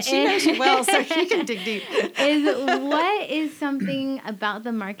 she knows you well, so she can dig deep. Is what is something about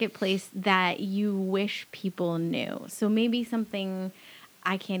the marketplace that you wish people knew? So maybe something,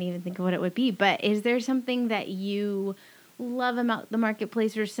 I can't even think of what it would be, but is there something that you love about the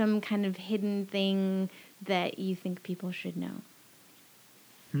marketplace, or some kind of hidden thing that you think people should know?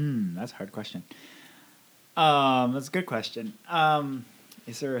 That's a hard question. That's a good question.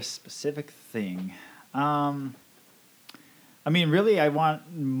 Is there a specific thing? Really, I'd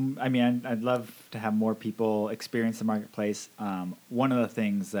love to have more people experience the marketplace. One of the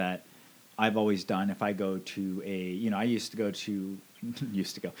things that I've always done, if I go to I used to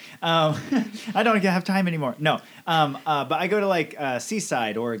go. I don't have time anymore. No. But I go to, like,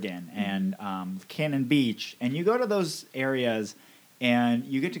 Seaside, Oregon, and Cannon Beach, and you go to those areas, and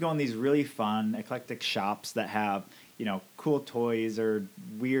you get to go in these really fun, eclectic shops that have, cool toys or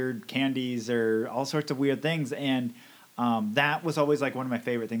weird candies or all sorts of weird things. And that was always, like, one of my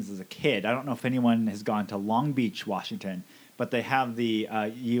favorite things as a kid. I don't know if anyone has gone to Long Beach, Washington, but they have the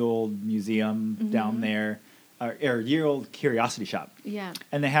Ye Olde Museum down there, or Ye Olde Curiosity Shop. Yeah.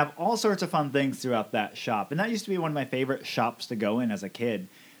 And they have all sorts of fun things throughout that shop. And that used to be one of my favorite shops to go in as a kid.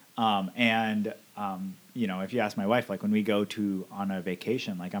 If you ask my wife, like, when we go on a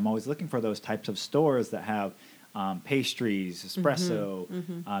vacation, like, I'm always looking for those types of stores that have pastries, espresso,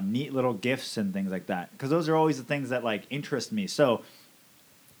 neat little gifts and things like that. Because those are always the things that, like, interest me. So,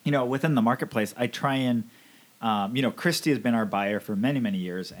 within the marketplace, I try and Christy has been our buyer for many, many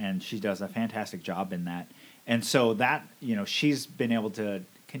years, and she does a fantastic job in that. And so that, she's been able to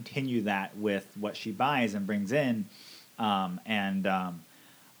continue that with what she buys and brings in. I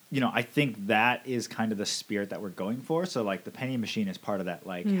think that is kind of the spirit that we're going for. So like the penny machine is part of that,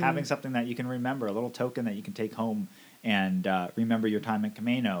 like having something that you can remember, a little token that you can take home and remember your time at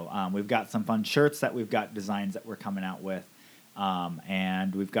Camino. We've got some fun shirts that we've got designs that we're coming out with.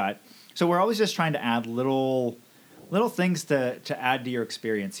 And so we're always just trying to add little things to add to your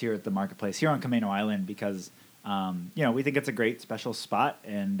experience here at the marketplace here on Camino Island, because, we think it's a great special spot,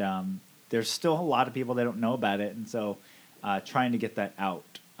 and there's still a lot of people that don't know about it. And so trying to get that out.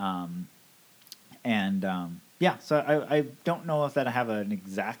 So I don't know if that I have an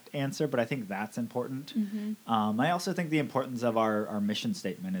exact answer, but I think that's important. I also think the importance of our mission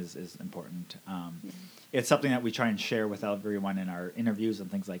statement is important. It's something that we try and share with everyone in our interviews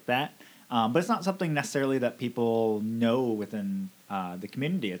and things like that. But it's not something necessarily that people know within the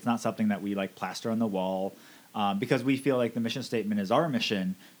community. It's not something that we like plaster on the wall, because we feel like the mission statement is our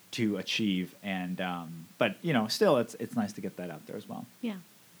mission to achieve. And but still, it's nice to get that out there as well. Yeah.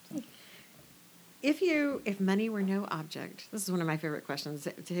 So. If money were no object, this is one of my favorite questions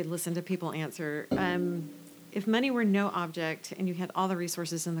to listen to people answer. If money were no object and you had all the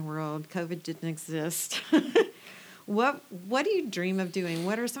resources in the world, COVID didn't exist, what do you dream of doing?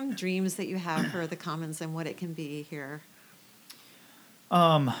 What are some dreams that you have for the Commons and what it can be here?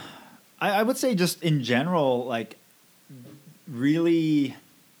 I would say just in general, like really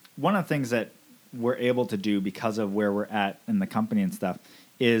one of the things that we're able to do because of where we're at in the company and stuff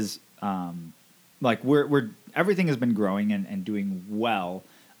is like we're everything has been growing and doing well.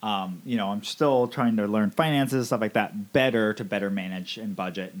 I'm still trying to learn finances, stuff like that, to better manage and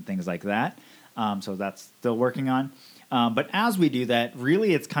budget and things like that. So that's still working on. But as we do that,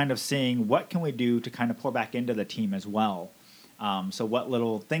 really it's kind of seeing what can we do to kind of pour back into the team as well. So what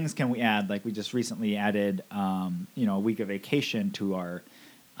little things can we add? Like we just recently added, a week of vacation to our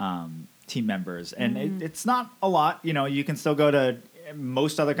team members. And it's not a lot. You can still go to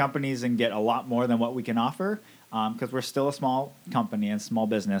most other companies and get a lot more than what we can offer, because we're still a small company and small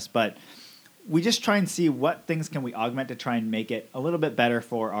business. But we just try and see what things can we augment to try and make it a little bit better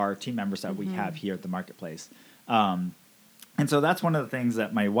for our team members that we have here at the marketplace. And so that's one of the things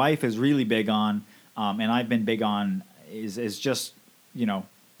that my wife is really big on, and I've been big on is just,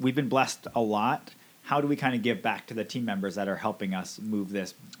 we've been blessed a lot. How do we kind of give back to the team members that are helping us move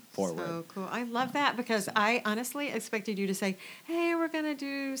this forward? So cool. I love that, because I honestly expected you to say, hey, we're going to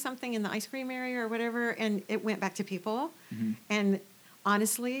do something in the ice cream area or whatever, and it went back to people. And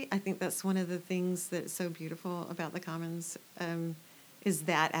honestly, I think that's one of the things that's so beautiful about the Commons, is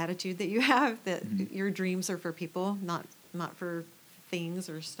that attitude that you have, that your dreams are for people, not for things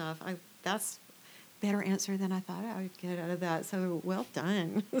or stuff. That's a better answer than I thought I would get out of that. So well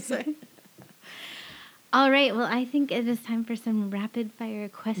done. All right. Well, I think it is time for some rapid fire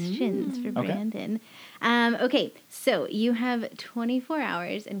questions for Brandon. Okay. So you have 24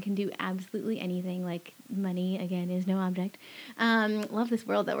 hours and can do absolutely anything. Like money, again, is no object. Love this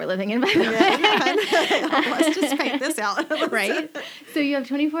world that we're living in, by the way. Let's just paint this out. Right? So you have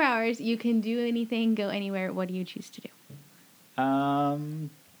 24 hours. You can do anything, go anywhere. What do you choose to do?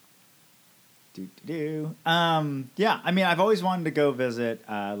 I've always wanted to go visit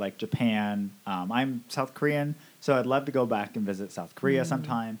like Japan. I'm South Korean, so I'd love to go back and visit South Korea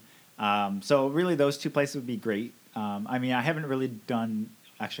sometime. So really those two places would be great. I haven't really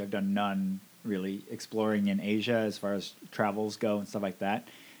I've done none really exploring in Asia as far as travels go and stuff like that.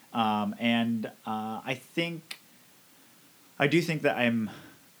 I do think that I'm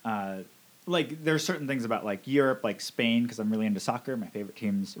like there's certain things about like Europe, like Spain, because I'm really into soccer. My favorite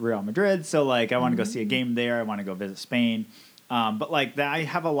team's Real Madrid, so like I want to go see a game there. I want to go visit Spain, but like that, I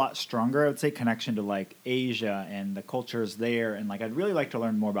have a lot stronger, I would say, connection to like Asia and the cultures there, and like I'd really like to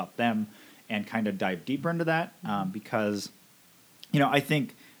learn more about them and kind of dive deeper into that, because I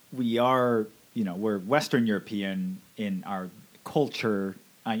think we are we're Western European in our culture.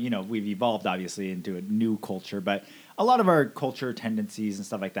 We've evolved obviously into a new culture, but a lot of our culture tendencies and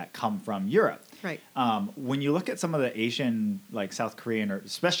stuff like that come from Europe. Right. When you look at some of the Asian, like South Korean, or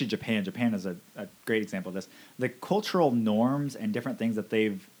especially Japan is a great example of this. The cultural norms and different things that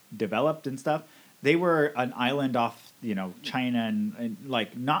they've developed and stuff, they were an island off, China and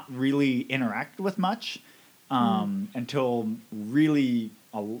like not really interact with much until really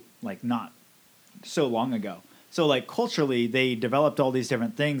like not so long ago. So, like, culturally, they developed all these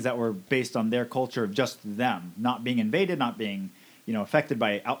different things that were based on their culture of just them, not being invaded, not being, affected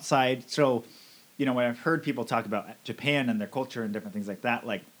by outside. So, when I've heard people talk about Japan and their culture and different things like that,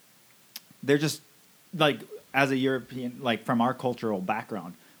 like, they're just, like, as a European, like from our cultural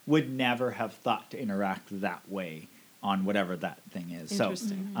background, would never have thought to interact that way on whatever that thing is. So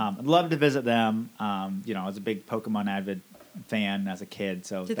Interesting. I'd love to visit them. I was a big Pokemon avid fan as a kid.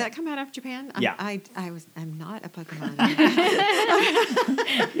 So Did that come out of Japan? Yeah. I'm not a Pokemon.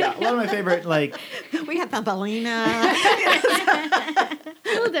 yeah, one of my favorite We had Thumbelina. A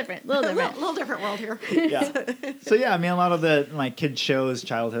little different. little different world here. yeah. So yeah, I mean a lot of the kid shows,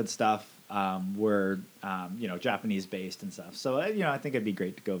 childhood stuff were Japanese based and stuff. So I think it'd be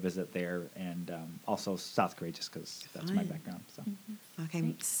great to go visit there, and also South Korea just because that's my Fine. background. So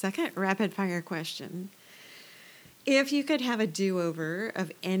Okay, second rapid fire question. If you could have a do-over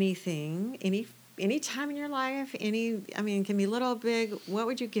of anything, any time in your life, it can be little, big, what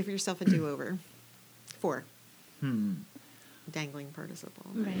would you give yourself a do-over for? Dangling participle.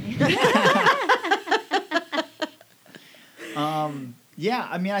 Right. yeah,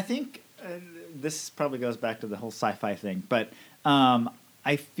 I mean I think this probably goes back to the whole sci-fi thing, but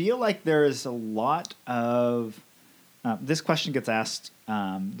I feel like there's a lot of this question gets asked.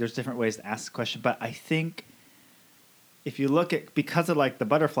 There's different ways to ask the question, but I think if you look at, because of the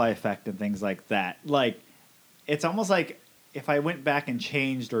butterfly effect and things like that, it's almost like if I went back and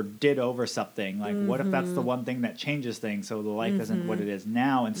changed or did over something, what if that's the one thing that changes things so the life isn't what it is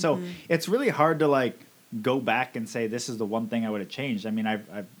now? And so it's really hard to go back and say this is the one thing I would have changed. I mean, I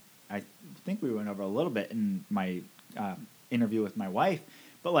think we went over a little bit in my interview with my wife,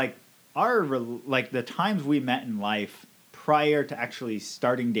 but the times we met in life prior to actually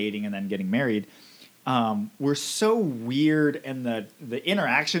starting dating and then getting married were so weird, and the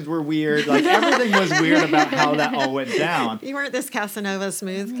interactions were weird. Everything was weird about how that all went down. You weren't this Casanova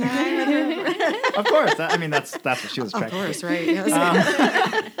smooth guy. Of course, that's what she was trying. Of course, right?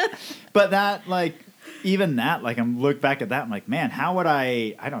 Yes. But that even that I'm look back at that, I'm like, man, how would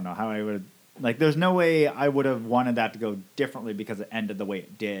I don't know how I would there's no way I would have wanted that to go differently because it ended the way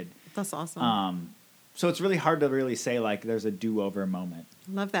it did. That's awesome. So it's really hard to really say there's a do-over moment.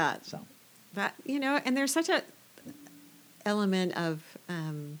 Love that. So That, and there's such a element of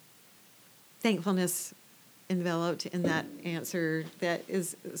thankfulness enveloped in that answer that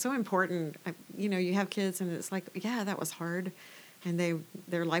is so important. You have kids and it's yeah, that was hard, and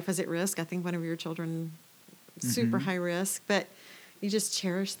their life was at risk. I think one of your children, super high risk, but you just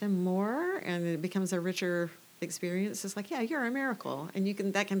cherish them more, and it becomes a richer experience. It's yeah, you're a miracle, and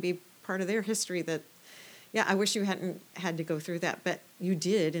that can be part of their history that. Yeah, I wish you hadn't had to go through that, but you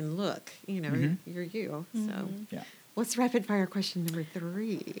did, and look, you're you. So, yeah. What's rapid fire question number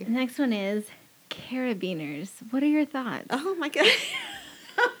 3? The next one is carabiners. What are your thoughts? Oh my God.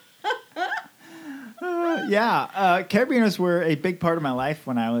 Carabiners were a big part of my life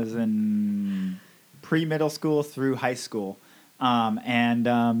when I was in pre-middle school through high school. They're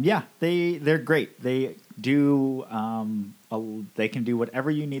great. They do. They can do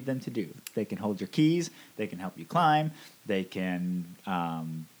whatever you need them to do. They can hold your keys. They can help you climb. They can.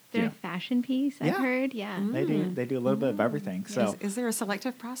 They're a fashion piece. I've heard. Yeah, they do. They do a little bit of everything. So, is there a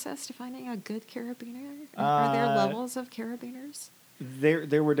selective process to finding a good carabiner? Are there levels of carabiners?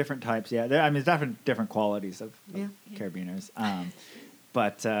 There were different types. Yeah, there's different qualities of carabiners.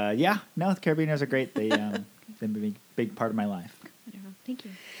 Carabiners are great. They they've been a big part of my life. Wonderful. Thank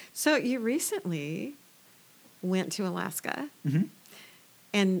you. So you recently went to Alaska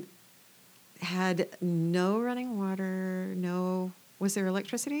and had no running water. Was there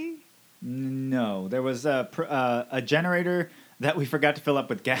electricity? No, there was a generator that we forgot to fill up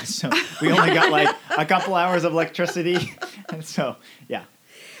with gas, so we only got a couple hours of electricity, and so yeah.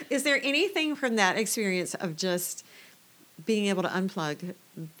 Is there anything from that experience of just being able to unplug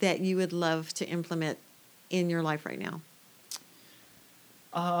that you would love to implement in your life right now?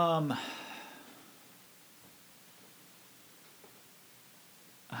 I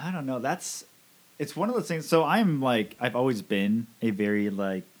don't know. It's one of those things. So I'm I've always been a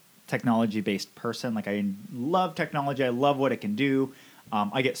very technology-based person. I love technology. I love what it can do.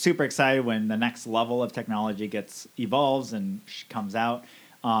 I get super excited when the next level of technology evolves and comes out.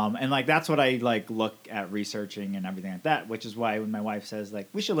 And that's what I look at researching and everything like that, which is why when my wife says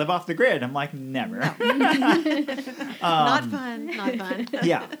we should live off the grid, I'm never. Not fun.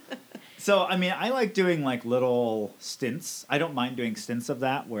 Yeah. So, I mean, I like doing little stints. I don't mind doing stints of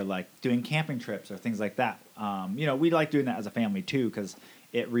that where doing camping trips or things like that. We like doing that as a family too, because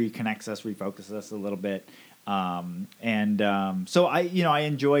it reconnects us, refocuses us a little bit. So I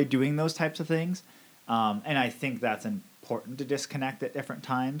enjoy doing those types of things. And I think that's important to disconnect at different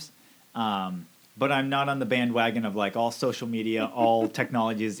times. But I'm not on the bandwagon of all social media, all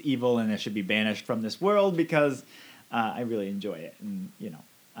technology is evil and it should be banished from this world, because I really enjoy it. And,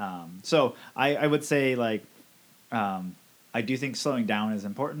 so I would say I do think slowing down is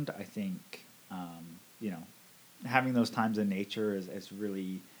important. I think, having those times in nature is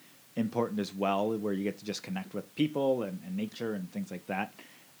really important as well, where you get to just connect with people and nature and things like that.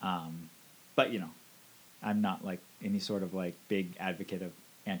 But, I'm not like any sort of like big advocate of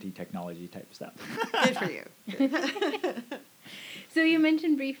anti-technology type stuff. Good for you. So you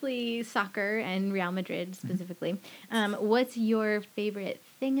mentioned briefly soccer and Real Madrid specifically. What's your favorite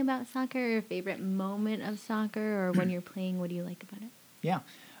thing about soccer, or favorite moment of soccer, or when you're playing, what do you like about it? Yeah.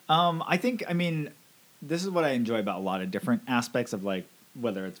 I think, this is what I enjoy about a lot of different aspects of like,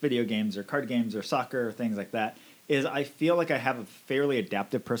 whether it's video games or card games or soccer or things like that, is I feel like I have a fairly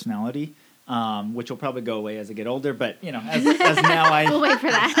adaptive personality, which will probably go away as I get older, but as now I We'll wait for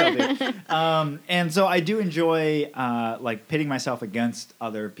that. still do. And so I do enjoy like pitting myself against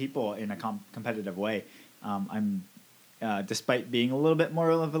other people in a competitive way. I'm despite being a little bit more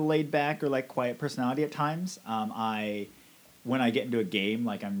of a laid back or like quiet personality at times, when I get into a game,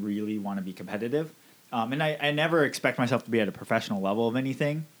 like I really want to be competitive. And I never expect myself to be at a professional level of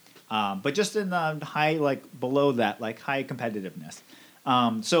anything, but just in the high, like below that, like high competitiveness.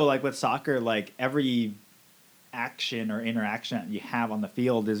 So like with soccer, like every action or interaction that you have on the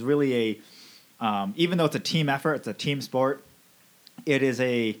field is really even though it's a team effort, it's a team sport. It is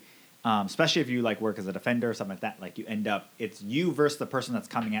especially if you like work as a defender or something like that, like you end up, it's you versus the person that's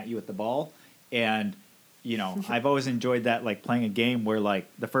coming at you with the ball. And, I've always enjoyed that, like playing a game where like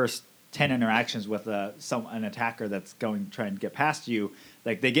the first 10 interactions with an attacker that's going to try and get past you,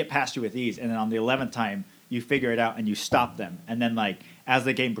 like they get past you with ease, and then on the 11th time you figure it out and you stop them, and then like as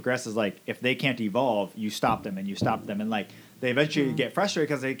the game progresses, like if they can't evolve, you stop them, and like they eventually get frustrated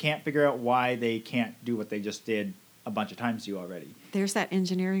because they can't figure out why they can't do what they just did a bunch of times to you already. There's that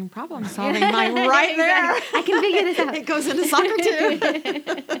engineering problem solving mind right there. I can figure this out. It goes into soccer too.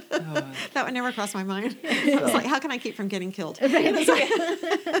 That would never cross my mind. I was like, how can I keep from getting killed?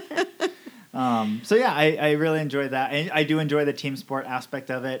 So yeah, I really enjoy that. And I do enjoy the team sport aspect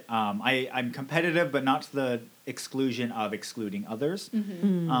of it. I'm competitive, but not to the exclusion of excluding others.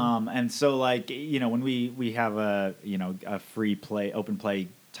 Mm-hmm. And so like, when we have a free play, open play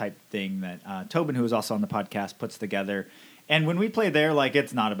type thing that Tobin, who is also on the podcast, puts together. And when we play there, like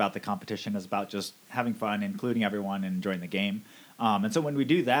it's not about the competition, it's about just having fun, including everyone and enjoying the game. And so when we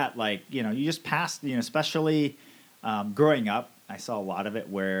do that, like, you just pass, especially growing up, I saw a lot of it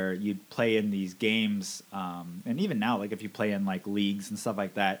where you'd play in these games, and even now, like if you play in like leagues and stuff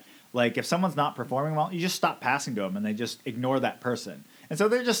like that, like if someone's not performing well, you just stop passing to them and they just ignore that person. And so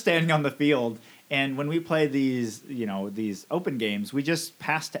they're just standing on the field. And when we play these, these open games, we just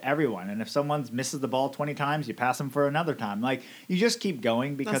pass to everyone. And if someone misses the ball 20 times, you pass them for another time. Like you just keep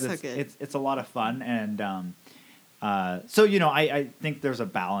going because it's a lot of fun. And so, I think there's a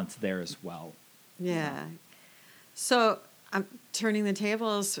balance there as well. Yeah. So turning the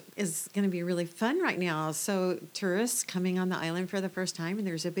tables is going to be really fun right now. So tourists coming on the island for the first time, and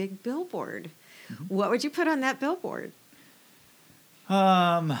there's a big billboard. Mm-hmm. What would you put on that billboard?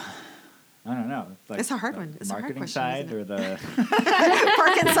 I don't know. Like it's a hard one. It's marketing a hard question, side or the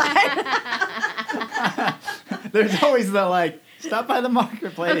parking side. There's always the like stop by the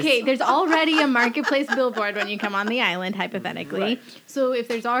marketplace. Okay, there's already a marketplace billboard when you come on the island, hypothetically. Right. So if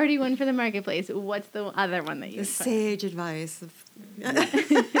there's already one for the marketplace, what's the other one that you? The sage advice.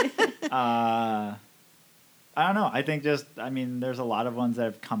 I don't know. I think there's a lot of ones that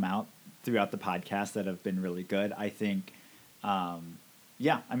have come out throughout the podcast that have been really good. I think.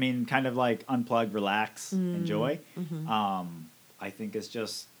 Kind of like unplug, relax, enjoy. Mm-hmm. I think it's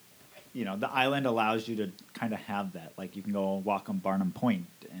just, the island allows you to kind of have that. Like you can go walk on Barnum Point,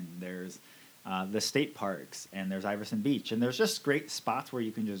 and there's the state parks, and there's Iverson Beach, and there's just great spots where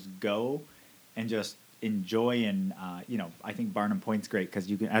you can just go and just enjoy. And I think Barnum Point's great because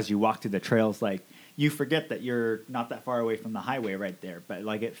you can, as you walk through the trails, like you forget that you're not that far away from the highway right there, but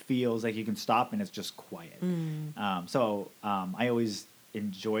like it feels like you can stop and it's just quiet. I always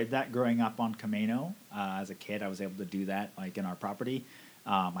enjoyed that growing up on Camino. As a kid, I was able to do that like in our property.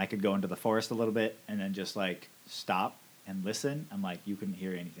 I could go into the forest a little bit and then just like stop and listen. And like you couldn't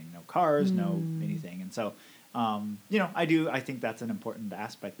hear anything, no cars, no anything. And so, I think that's an important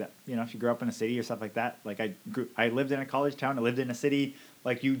aspect that, if you grow up in a city or stuff like that, like I lived in a college town, I lived in a city,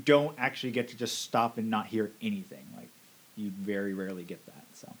 like you don't actually get to just stop and not hear anything. Like you very rarely get that.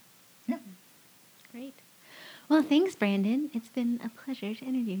 So, yeah. Great. Well, thanks, Brandon. It's been a pleasure to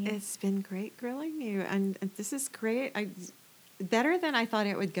interview you. It's been great grilling you, and this is great. Better than I thought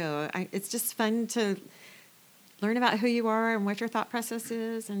it would go. It's just fun to learn about who you are and what your thought process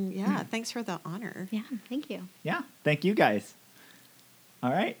is, and thanks for the honor. Yeah, thank you. Yeah, thank you guys.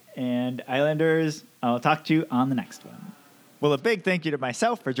 All right. And Islanders, I'll talk to you on the next one. Well, a big thank you to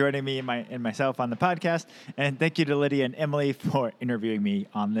myself for joining me and myself on the podcast. And thank you to Lydia and Emily for interviewing me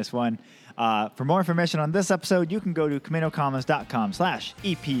on this one. For more information on this episode, you can go to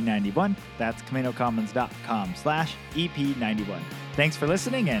CaminoCommons.com/EP91. That's CaminoCommons.com/EP91. Thanks for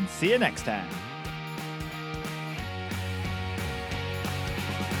listening and see you next time.